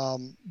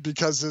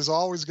 because there's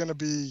always going to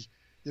be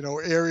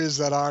areas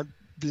that aren't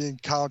being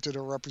counted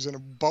or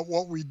represented. But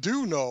what we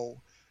do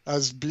know,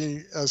 as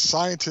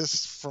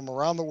scientists from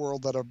around the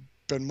world that have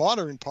been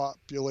monitoring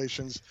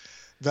populations,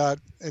 that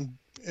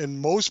in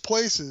most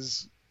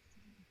places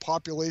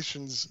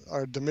populations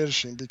are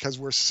diminishing because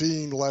we're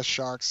seeing less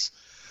sharks,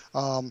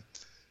 and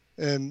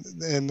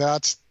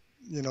that's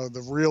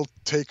the real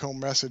take-home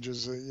message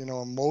is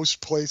in most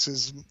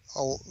places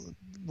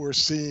we're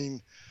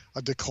seeing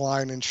a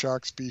decline in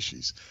shark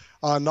species.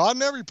 Not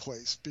in every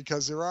place,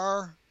 because there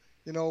are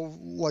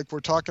like we're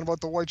talking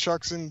about the white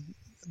sharks in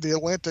the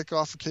Atlantic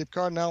off of Cape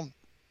Cod now.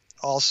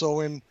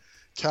 Also in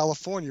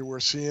California, we're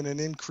seeing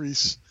an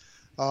increase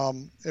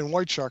in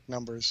white shark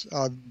numbers,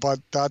 but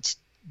that's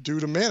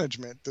due to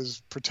management. There's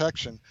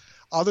protection.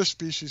 Other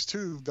species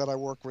too that I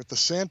work with, the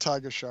sand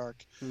tiger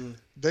shark,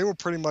 they were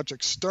pretty much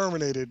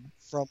exterminated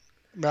from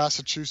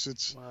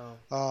Massachusetts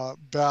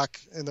back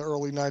in the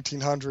early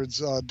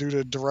 1900s due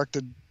to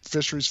directed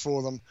fisheries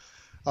for them.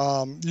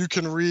 You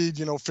can read,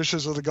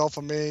 Fishes of the Gulf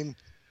of Maine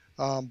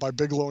by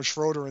Bigelow and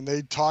Schroeder, and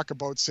they talk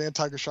about sand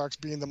tiger sharks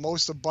being the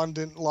most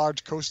abundant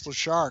large coastal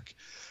shark.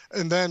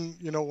 And then,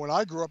 when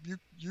I grew up,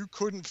 you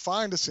couldn't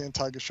find a sand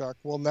tiger shark.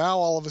 Well, now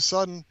all of a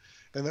sudden,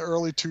 in the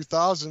early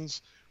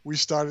 2000s, we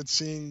started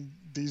seeing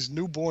these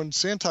newborn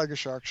sand tiger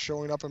sharks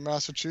showing up in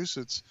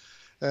Massachusetts,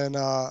 and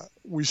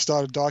we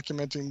started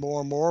documenting more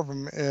and more of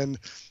them. And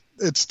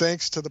it's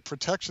thanks to the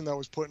protection that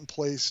was put in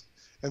place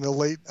in the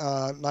late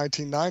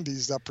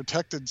 1990s that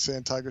protected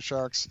sand tiger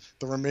sharks,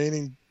 the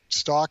remaining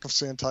stock of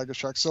sand tiger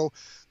sharks. So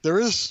there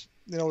is,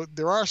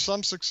 there are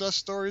some success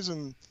stories,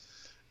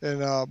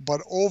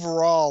 but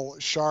overall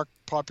shark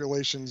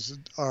populations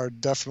are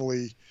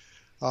definitely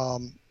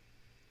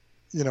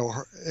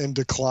in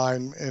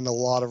decline in a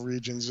lot of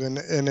regions, and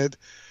it,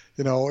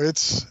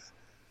 it's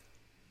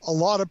a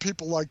lot of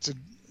people like to,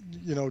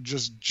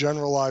 just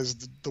generalize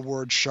the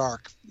word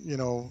shark,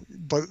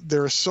 but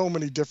there are so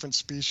many different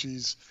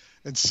species,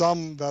 and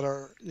some that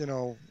are,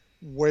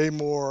 way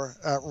more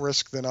at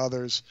risk than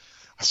others.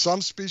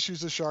 Some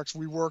species of sharks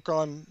we work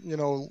on,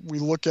 we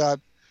look at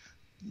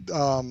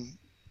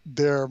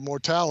their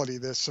mortality,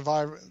 their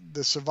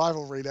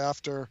survival rate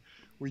after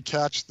we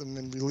catch them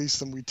and release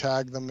them. We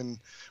tag them, and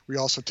we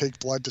also take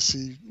blood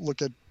to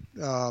look at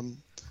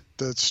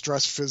the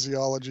stress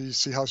physiology,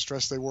 see how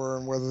stressed they were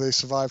and whether they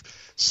survive.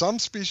 Some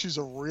species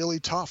are really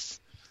tough.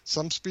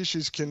 Some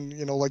species can,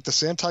 like the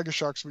sand tiger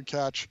sharks we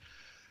catch,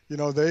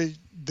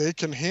 they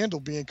can handle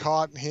being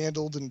caught and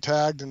handled and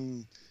tagged,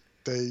 and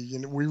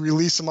we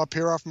release them up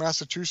here off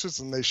Massachusetts,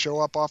 and they show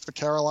up off the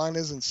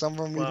Carolinas, and some of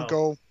them even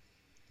go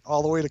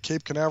all the way to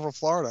Cape Canaveral,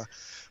 Florida.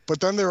 But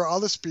then there are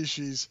other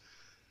species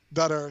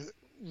that are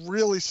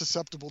really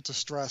susceptible to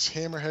stress,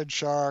 hammerhead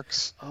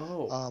sharks,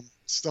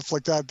 stuff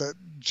like that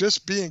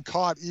just being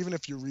caught, even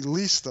if you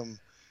release them,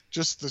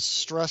 just the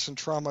stress and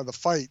trauma of the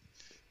fight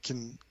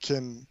can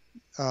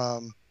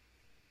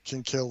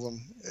kill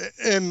them.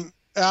 And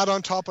add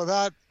on top of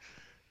that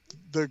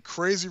the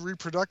crazy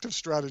reproductive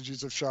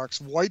strategies of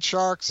sharks. White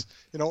sharks,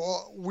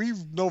 we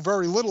know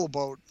very little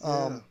about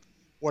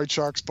white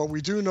sharks, but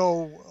we do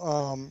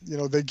know,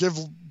 they give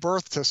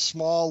birth to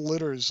small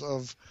litters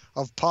of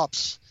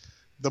pups.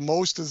 The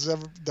most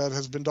that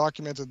has been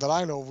documented that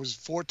I know was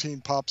 14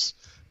 pups,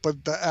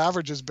 but the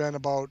average has been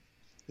about,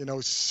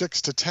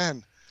 6 to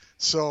 10.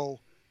 So,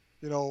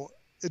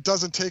 it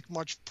doesn't take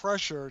much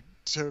pressure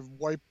to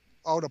wipe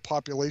out a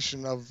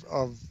population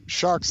of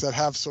sharks that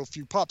have so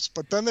few pups.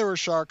 But then there are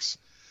sharks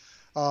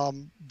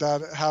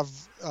that have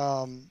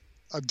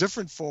a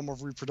different form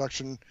of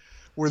reproduction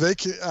where they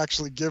can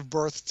actually give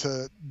birth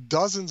to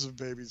dozens of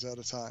babies at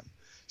a time.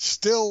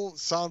 Still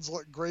sounds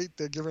like great.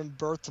 They're giving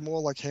birth to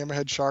more, like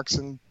hammerhead sharks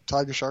and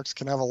tiger sharks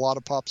can have a lot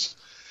of pups.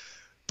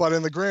 But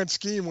in the grand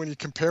scheme, when you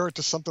compare it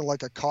to something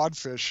like a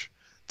codfish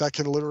that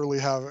can literally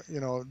have,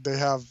 they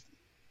have,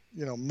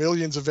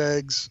 millions of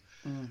eggs.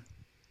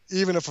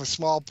 Even if a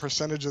small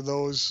percentage of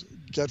those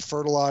get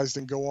fertilized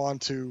and go on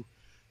to,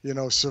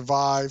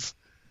 survive,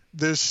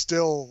 there's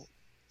still,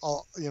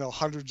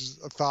 hundreds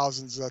of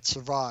thousands that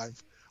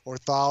survive, or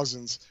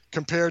thousands,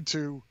 compared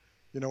to,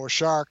 a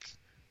shark.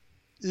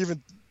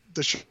 Even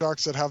the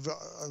sharks that have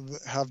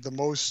the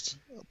most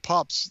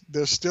pups,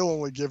 they're still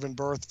only giving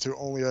birth to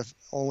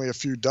only a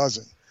few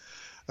dozen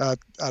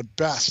at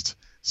best.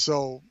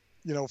 So,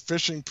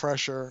 fishing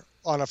pressure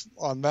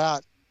on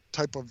that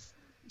type of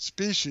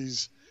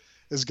species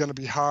is going to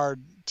be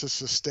hard to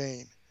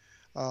sustain.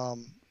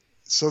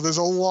 So there's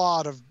a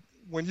lot of,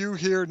 when you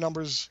hear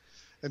numbers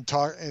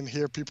and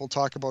hear people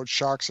talk about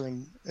sharks are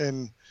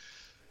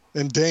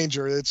in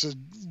danger, it's a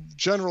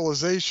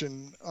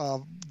generalization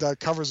that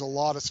covers a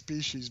lot of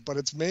species, but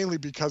it's mainly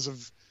because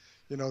of,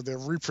 their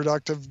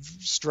reproductive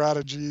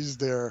strategies,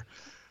 their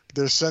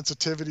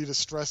sensitivity to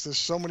stress. There's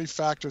so many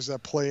factors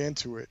that play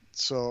into it.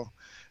 So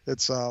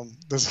it's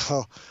there's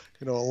a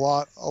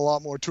lot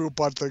more to it,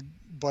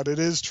 but it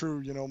is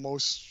true.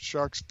 Most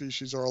shark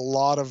species, or a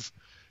lot of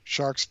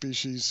shark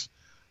species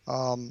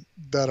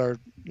that are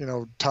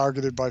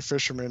targeted by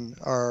fishermen,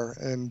 are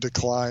in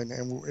decline,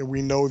 and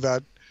we know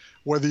that.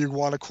 Whether you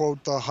want to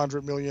quote the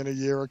 100 million a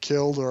year are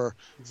killed, or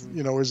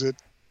is it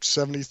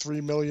 73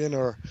 million,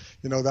 or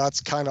that's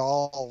kind of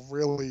all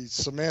really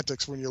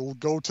semantics. When you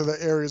go to the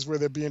areas where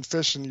they're being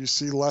fished and you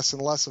see less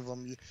and less of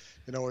them,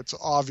 it's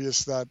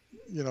obvious that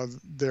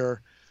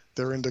they're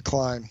in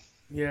decline.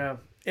 Yeah.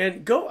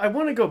 And I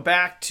want to go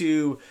back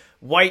to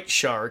white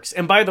sharks.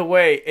 And by the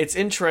way, it's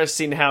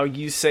interesting how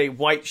you say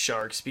white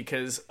sharks,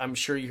 because I'm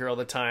sure you hear all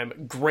the time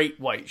great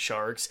white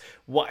sharks.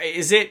 Why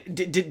is it?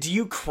 Do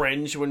you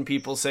cringe when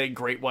people say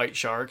great white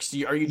sharks?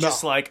 Are you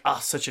just like,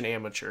 such an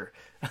amateur?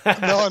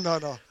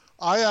 No.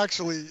 I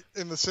actually,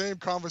 in the same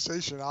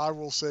conversation, I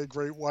will say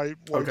great white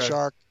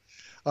shark.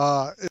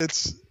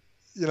 It's,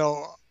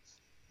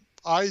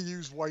 I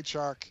use white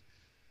shark,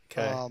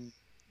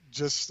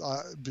 just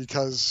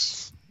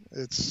because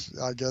it's,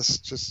 I guess,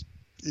 just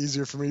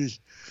easier for me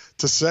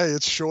to say.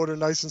 It's shorter,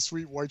 nice and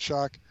sweet, white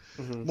shark.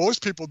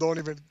 Most people don't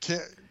even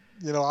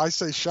I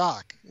say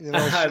shark.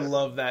 I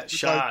love that,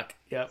 shark.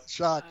 Yep.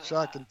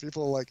 Shark, and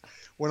people are like,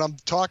 when I'm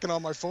talking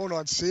on my phone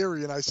on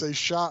Siri and I say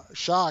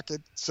shark,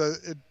 it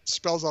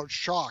spells out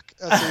shock.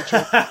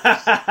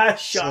 S-H-O.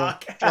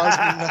 Shock. So, drives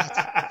me nuts.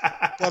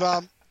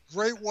 But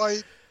great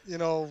white,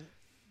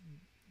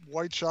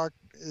 white shark,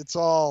 it's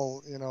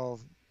all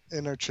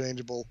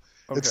interchangeable.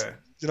 Okay. It's,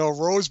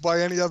 rose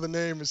by any other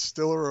name is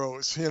still a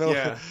rose.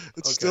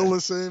 It's still the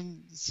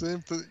same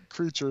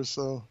creature.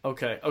 So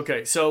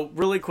okay. So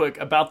really quick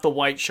about the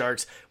white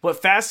sharks.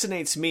 What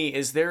fascinates me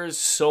is there is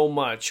so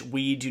much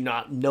we do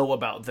not know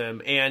about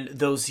them, and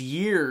those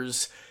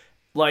years.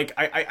 Like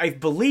I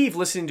believe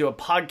listening to a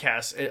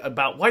podcast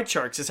about white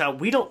sharks is how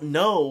we don't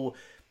know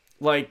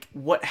like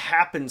what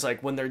happens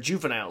like when they're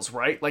juveniles,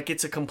 right? Like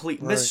it's a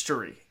complete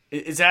mystery.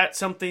 Is that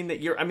something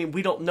that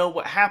we don't know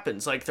what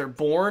happens. Like they're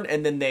born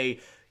and then they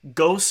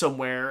go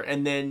somewhere,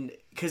 and then,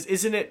 because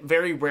isn't it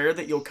very rare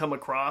that you'll come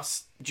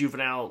across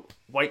juvenile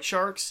white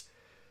sharks?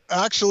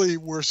 Actually,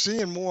 we're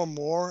seeing more and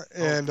more,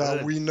 and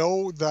we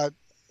know that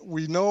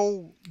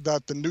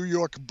the New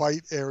York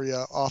Bight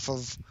area off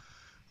of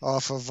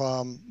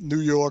New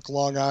York,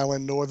 Long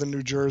Island, northern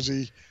New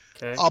Jersey,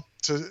 up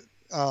to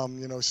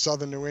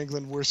southern New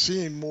England, we're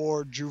seeing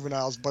more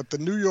juveniles. But the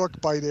New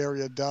York Bight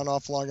area down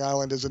off Long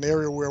Island is an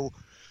area where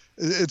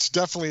it's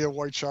definitely a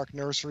white shark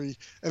nursery,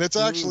 and it's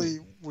actually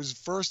was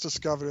first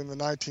discovered in the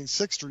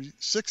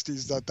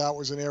 1960s that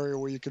was an area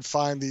where you could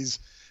find these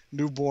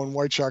newborn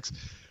white sharks.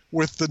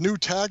 With the new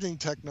tagging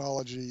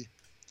technology,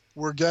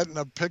 we're getting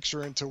a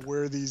picture into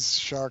where these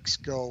sharks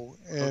go,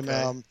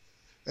 and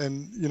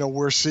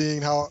we're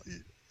seeing how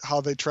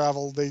they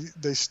travel. They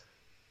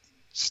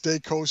stay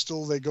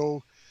coastal. They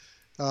go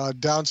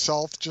down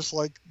south, just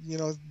like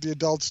the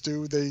adults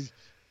do. They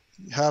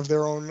have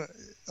their own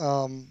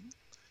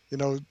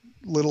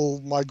little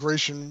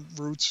migration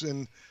routes,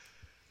 and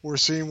we're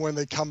seeing when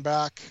they come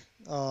back,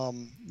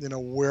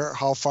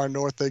 how far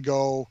north they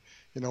go.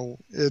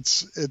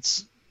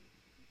 It's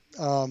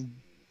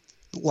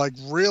like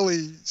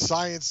really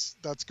science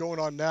that's going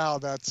on now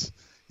that's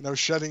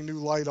shedding new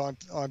light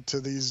onto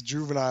these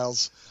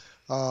juveniles,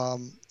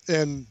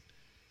 and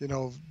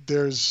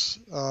there's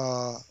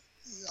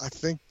I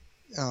think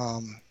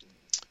a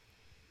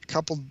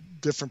couple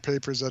different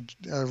papers that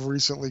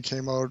recently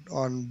came out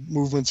on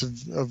movements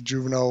of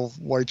juvenile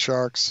white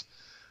sharks,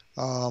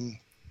 and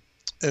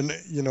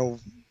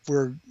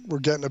we're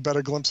getting a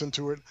better glimpse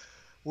into it.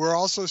 We're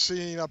also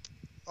seeing up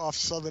off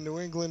southern New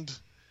England,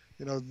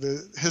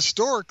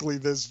 historically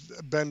there's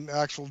been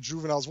actual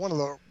juveniles. One of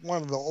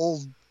the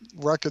old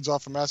records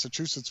off of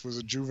Massachusetts was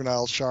a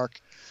juvenile shark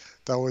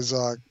that was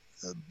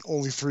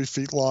only 3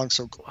 feet long,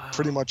 so Wow.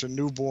 pretty much a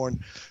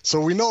newborn.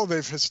 So we know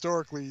they've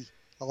historically,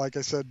 like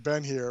I said,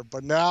 been here.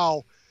 But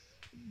now,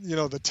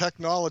 the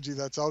technology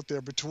that's out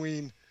there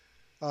between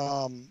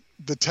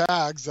the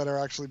tags that are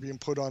actually being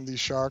put on these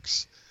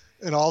sharks,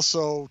 and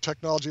also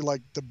technology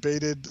like the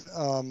baited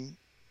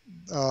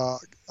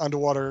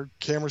underwater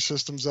camera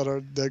systems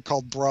they're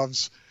called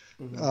BRUVs,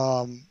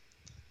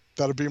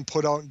 that are being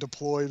put out and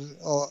deployed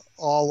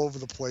all over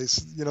the place.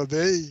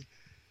 They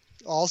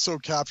also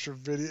capture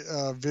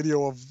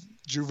video of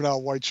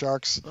juvenile white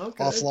sharks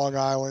off Long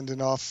Island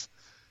and off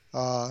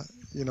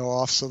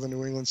southern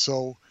New England.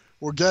 So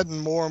we're getting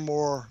more and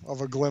more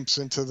of a glimpse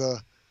into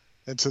the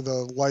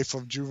life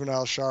of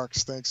juvenile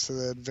sharks thanks to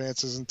the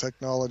advances in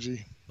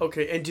technology.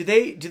 Okay, and do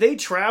they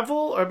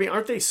travel? I mean,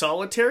 aren't they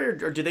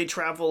solitary, or do they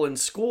travel in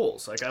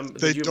schools?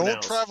 They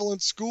don't travel in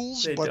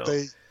schools, but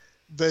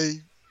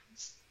they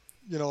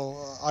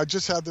I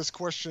just had this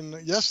question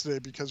yesterday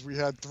because we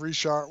had 3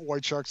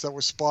 white sharks that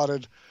were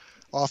spotted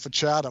off of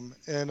Chatham,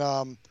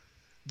 and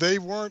they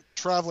weren't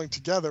traveling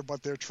together,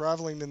 but they're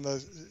traveling in the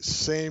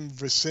same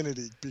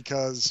vicinity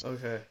because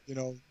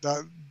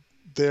that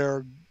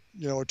they're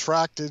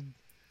attracted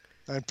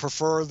and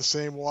prefer the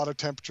same water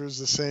temperatures,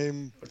 the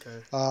same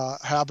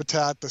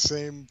habitat, the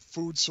same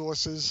food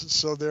sources.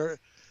 So they're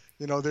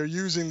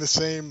using the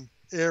same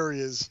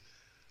areas,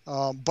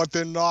 but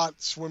they're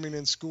not swimming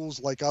in schools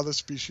like other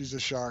species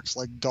of sharks,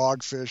 like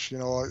dogfish,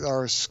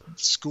 or a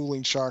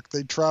schooling shark.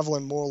 They travel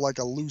in more like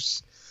a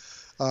loose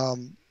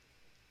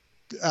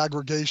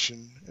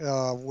aggregation,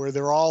 where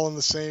they're all in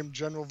the same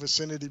general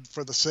vicinity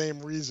for the same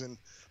reason,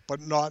 but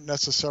not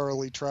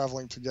necessarily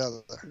traveling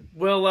together.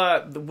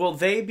 Will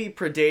they be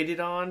predated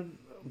on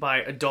by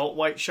adult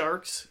white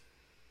sharks?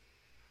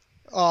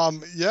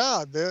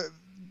 Yeah,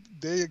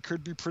 they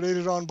could be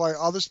predated on by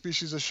other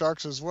species of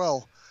sharks as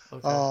well.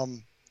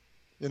 Okay.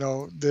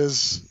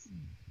 There's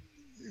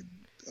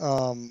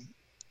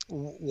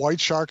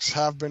white sharks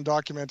have been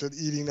documented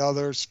eating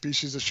other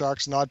species of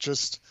sharks, not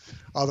just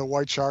other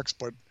white sharks,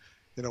 but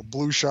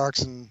blue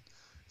sharks and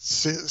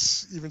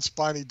even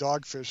spiny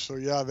dogfish. So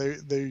yeah,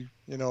 they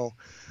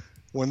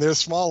when they're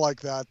small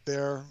like that,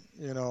 they're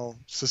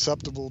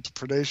susceptible to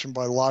predation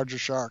by larger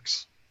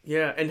sharks.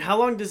 Yeah, and how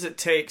long does it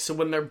take? So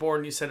when they're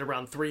born, you said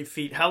around 3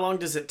 feet. How long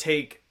does it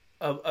take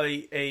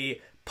a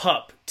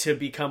pup to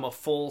become a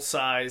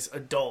full-size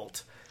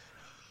adult?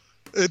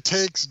 It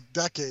takes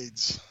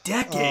decades.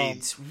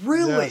 Decades,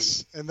 really?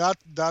 Yes, and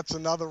that's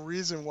another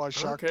reason why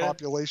shark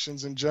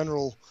populations in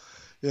general,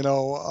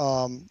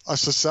 are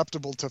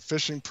susceptible to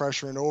fishing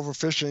pressure and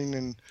overfishing,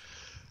 and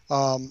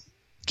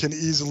can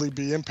easily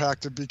be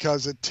impacted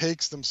because it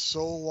takes them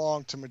so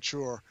long to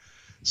mature.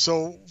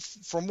 So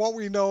from what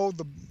we know,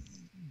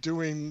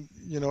 doing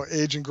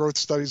age and growth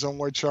studies on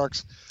white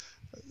sharks,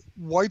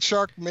 white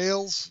shark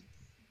males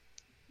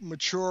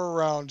mature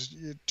around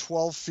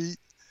 12 feet,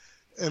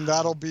 and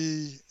that'll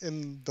be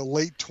in the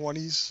late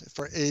 20s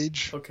for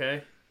age.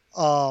 Okay.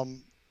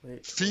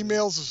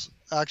 Females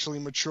actually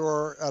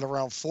mature at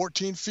around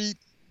 14 feet.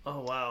 Oh,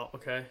 wow.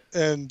 Okay.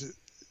 And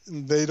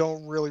they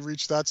don't really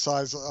reach that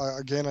size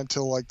again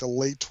until like the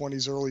late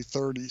 20s, early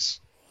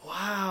 30s.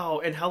 Wow.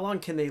 And how long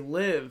can they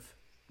live?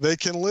 They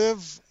can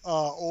live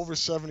over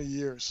 70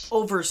 years.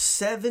 Over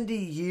 70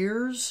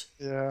 years?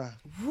 Yeah.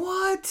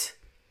 What?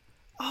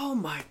 Oh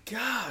my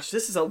gosh.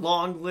 This is a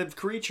long-lived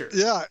creature.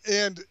 Yeah,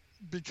 and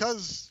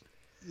because,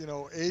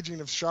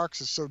 aging of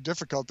sharks is so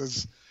difficult,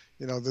 there's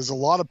a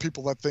lot of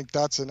people that think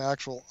that's an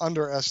actual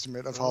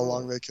underestimate of how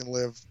long they can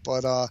live.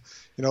 But,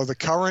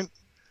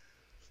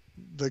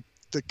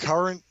 the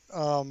current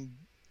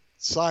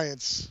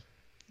science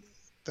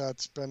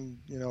that's been,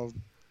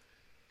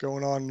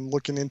 going on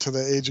looking into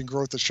the age and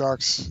growth of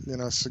sharks,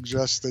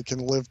 suggests they can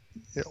live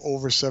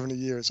over 70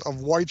 years.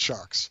 Of white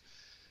sharks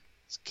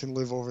can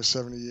live over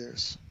 70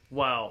 years.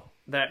 Wow.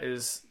 That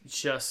is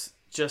just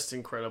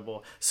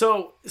incredible.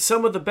 So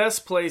some of the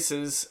best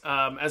places,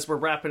 as we're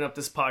wrapping up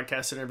this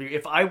podcast interview,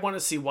 if I want to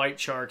see white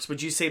sharks,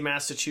 would you say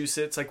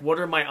Massachusetts? Like, what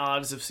are my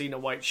odds of seeing a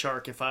white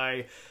shark if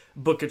I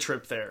book a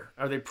trip there?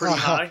 Are they pretty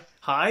high?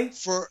 High?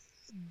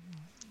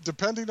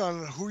 Depending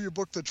on who you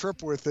book the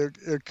trip with,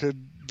 it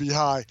could be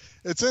high.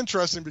 It's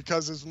interesting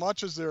because as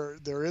much as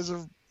there is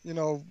a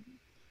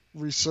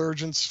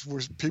resurgence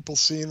with people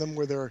seeing them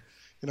where they're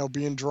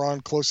being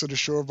drawn closer to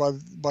shore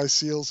by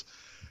seals,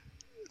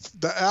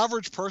 the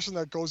average person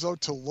that goes out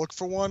to look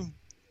for one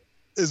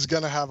is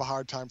going to have a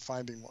hard time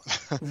finding one.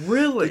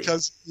 Really?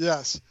 Because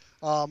yes,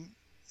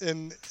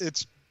 and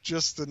it's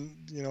just the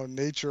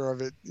nature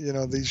of it.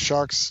 These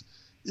sharks,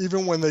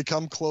 even when they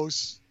come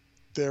close,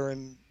 they're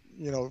in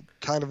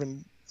kind of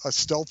in a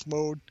stealth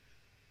mode.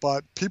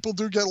 But people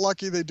do get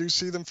lucky; they do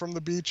see them from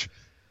the beach.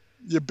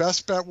 Your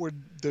best bet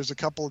there's a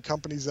couple of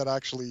companies that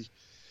actually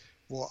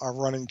are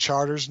running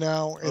charters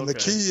now, and the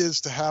key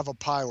is to have a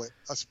pilot,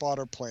 a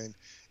spotter plane.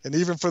 And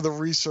even for the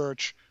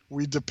research,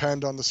 we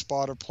depend on the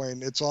spotter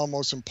plane. It's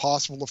almost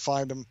impossible to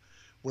find them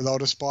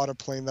without a spotter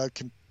plane that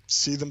can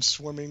see them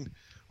swimming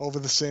over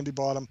the sandy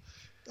bottom.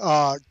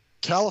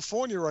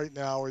 California right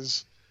now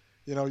is,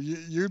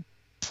 you'd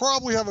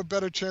probably have a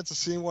better chance of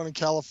seeing one in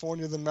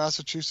California than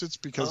Massachusetts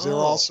because they're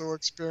also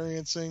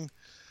experiencing,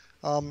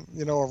 a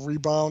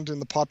rebound in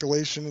the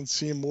population and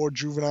seeing more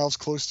juveniles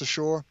close to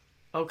shore.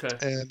 Okay.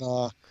 And,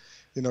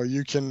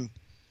 you can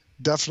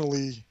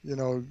definitely,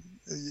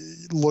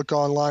 look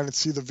online and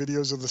see the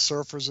videos of the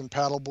surfers and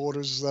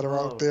paddleboarders that are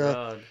out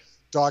there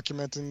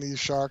documenting these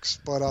sharks.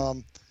 But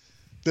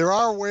there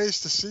are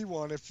ways to see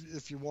one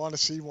if you want to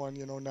see one.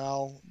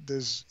 Now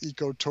there's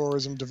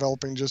ecotourism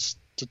developing just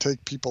to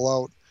take people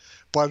out.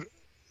 But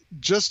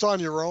just on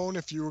your own,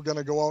 if you were going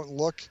to go out and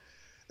look,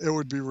 it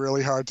would be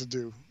really hard to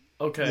do.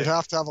 Okay. You'd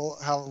have to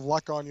have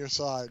luck on your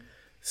side.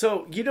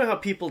 So, you know how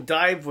people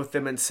dive with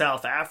them in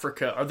South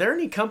Africa. Are there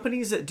any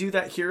companies that do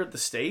that here in the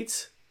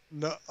States?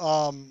 No,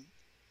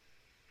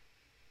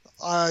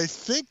 I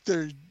think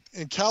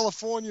in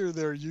California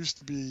there used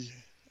to be,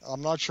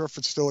 I'm not sure if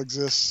it still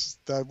exists,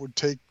 that would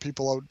take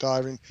people out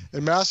diving.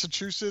 In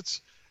Massachusetts,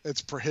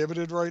 it's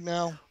prohibited right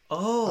now.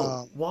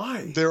 Oh,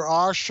 why? There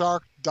are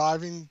shark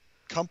diving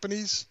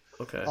companies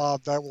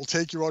that will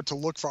take you out to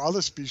look for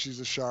other species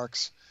of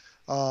sharks.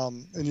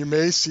 And you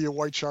may see a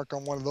white shark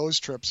on one of those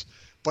trips.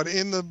 But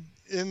in the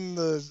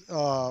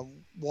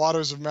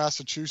waters of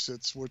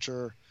Massachusetts, which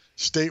are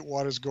state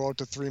waters, go out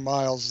to 3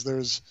 miles,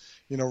 there's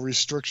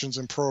restrictions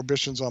and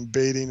prohibitions on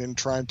baiting and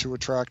trying to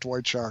attract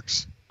white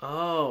sharks.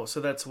 Oh,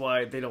 so that's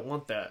why they don't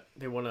want that.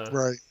 They want to...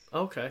 Right.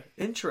 Okay.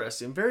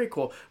 Interesting. Very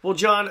cool. Well,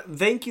 John,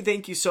 thank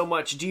you so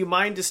much. Do you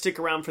mind to stick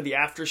around for the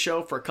after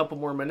show for a couple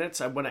more minutes?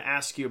 I want to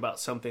ask you about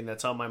something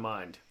that's on my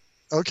mind.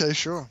 Okay,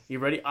 sure. You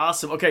ready?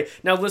 Awesome. Okay.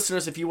 Now,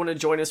 listeners, if you want to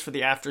join us for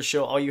the after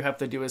show, all you have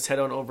to do is head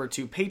on over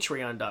to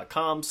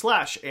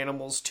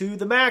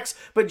patreon.com/animals2themax.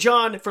 But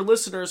John, for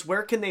listeners,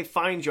 where can they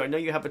find you? I know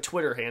you have a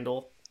Twitter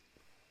handle.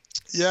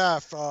 Yeah.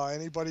 If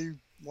anybody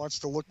wants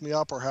to look me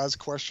up or has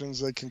questions,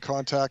 they can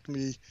contact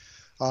me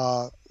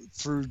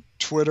through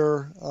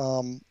Twitter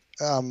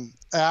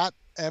at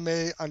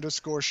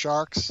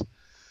MA_sharks.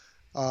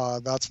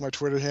 That's my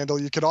Twitter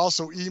handle. You could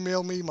also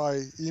email me.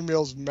 My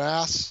email's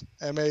mass,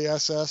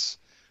 MASS,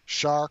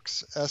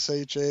 sharks,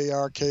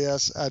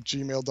 SHARKS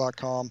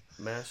 @gmail.com.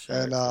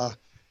 And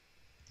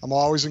I'm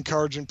always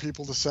encouraging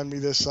people to send me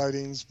their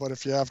sightings, but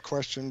if you have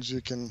questions,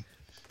 you can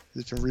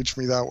reach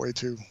me that way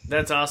too.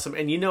 That's awesome.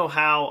 And you know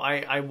how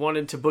I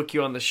wanted to book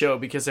you on the show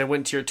because I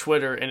went to your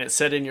Twitter and it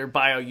said in your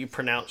bio you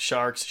pronounce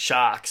sharks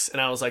shocks. And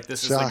I was like,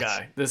 this is the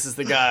guy. This is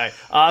the guy.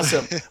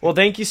 Awesome. Well,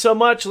 thank you so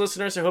much,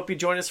 listeners. I hope you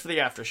join us for the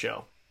after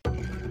show.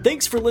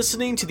 Thanks for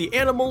listening to the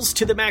Animals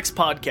to the Max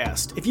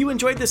podcast. If you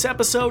enjoyed this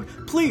episode,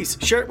 please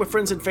share it with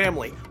friends and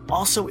family.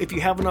 Also, if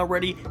you haven't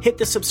already, hit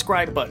the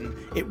subscribe button.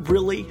 It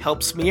really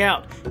helps me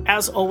out.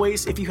 As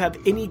always, if you have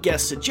any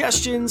guest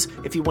suggestions,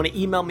 if you want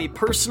to email me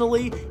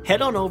personally,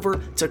 head on over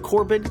to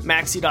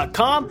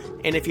CorbinMaxey.com.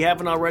 And if you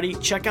haven't already,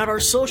 check out our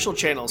social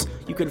channels.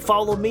 You can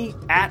follow me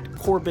at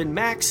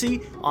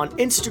CorbinMaxey on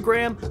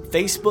Instagram,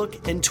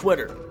 Facebook, and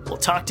Twitter. We'll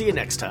talk to you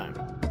next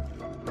time.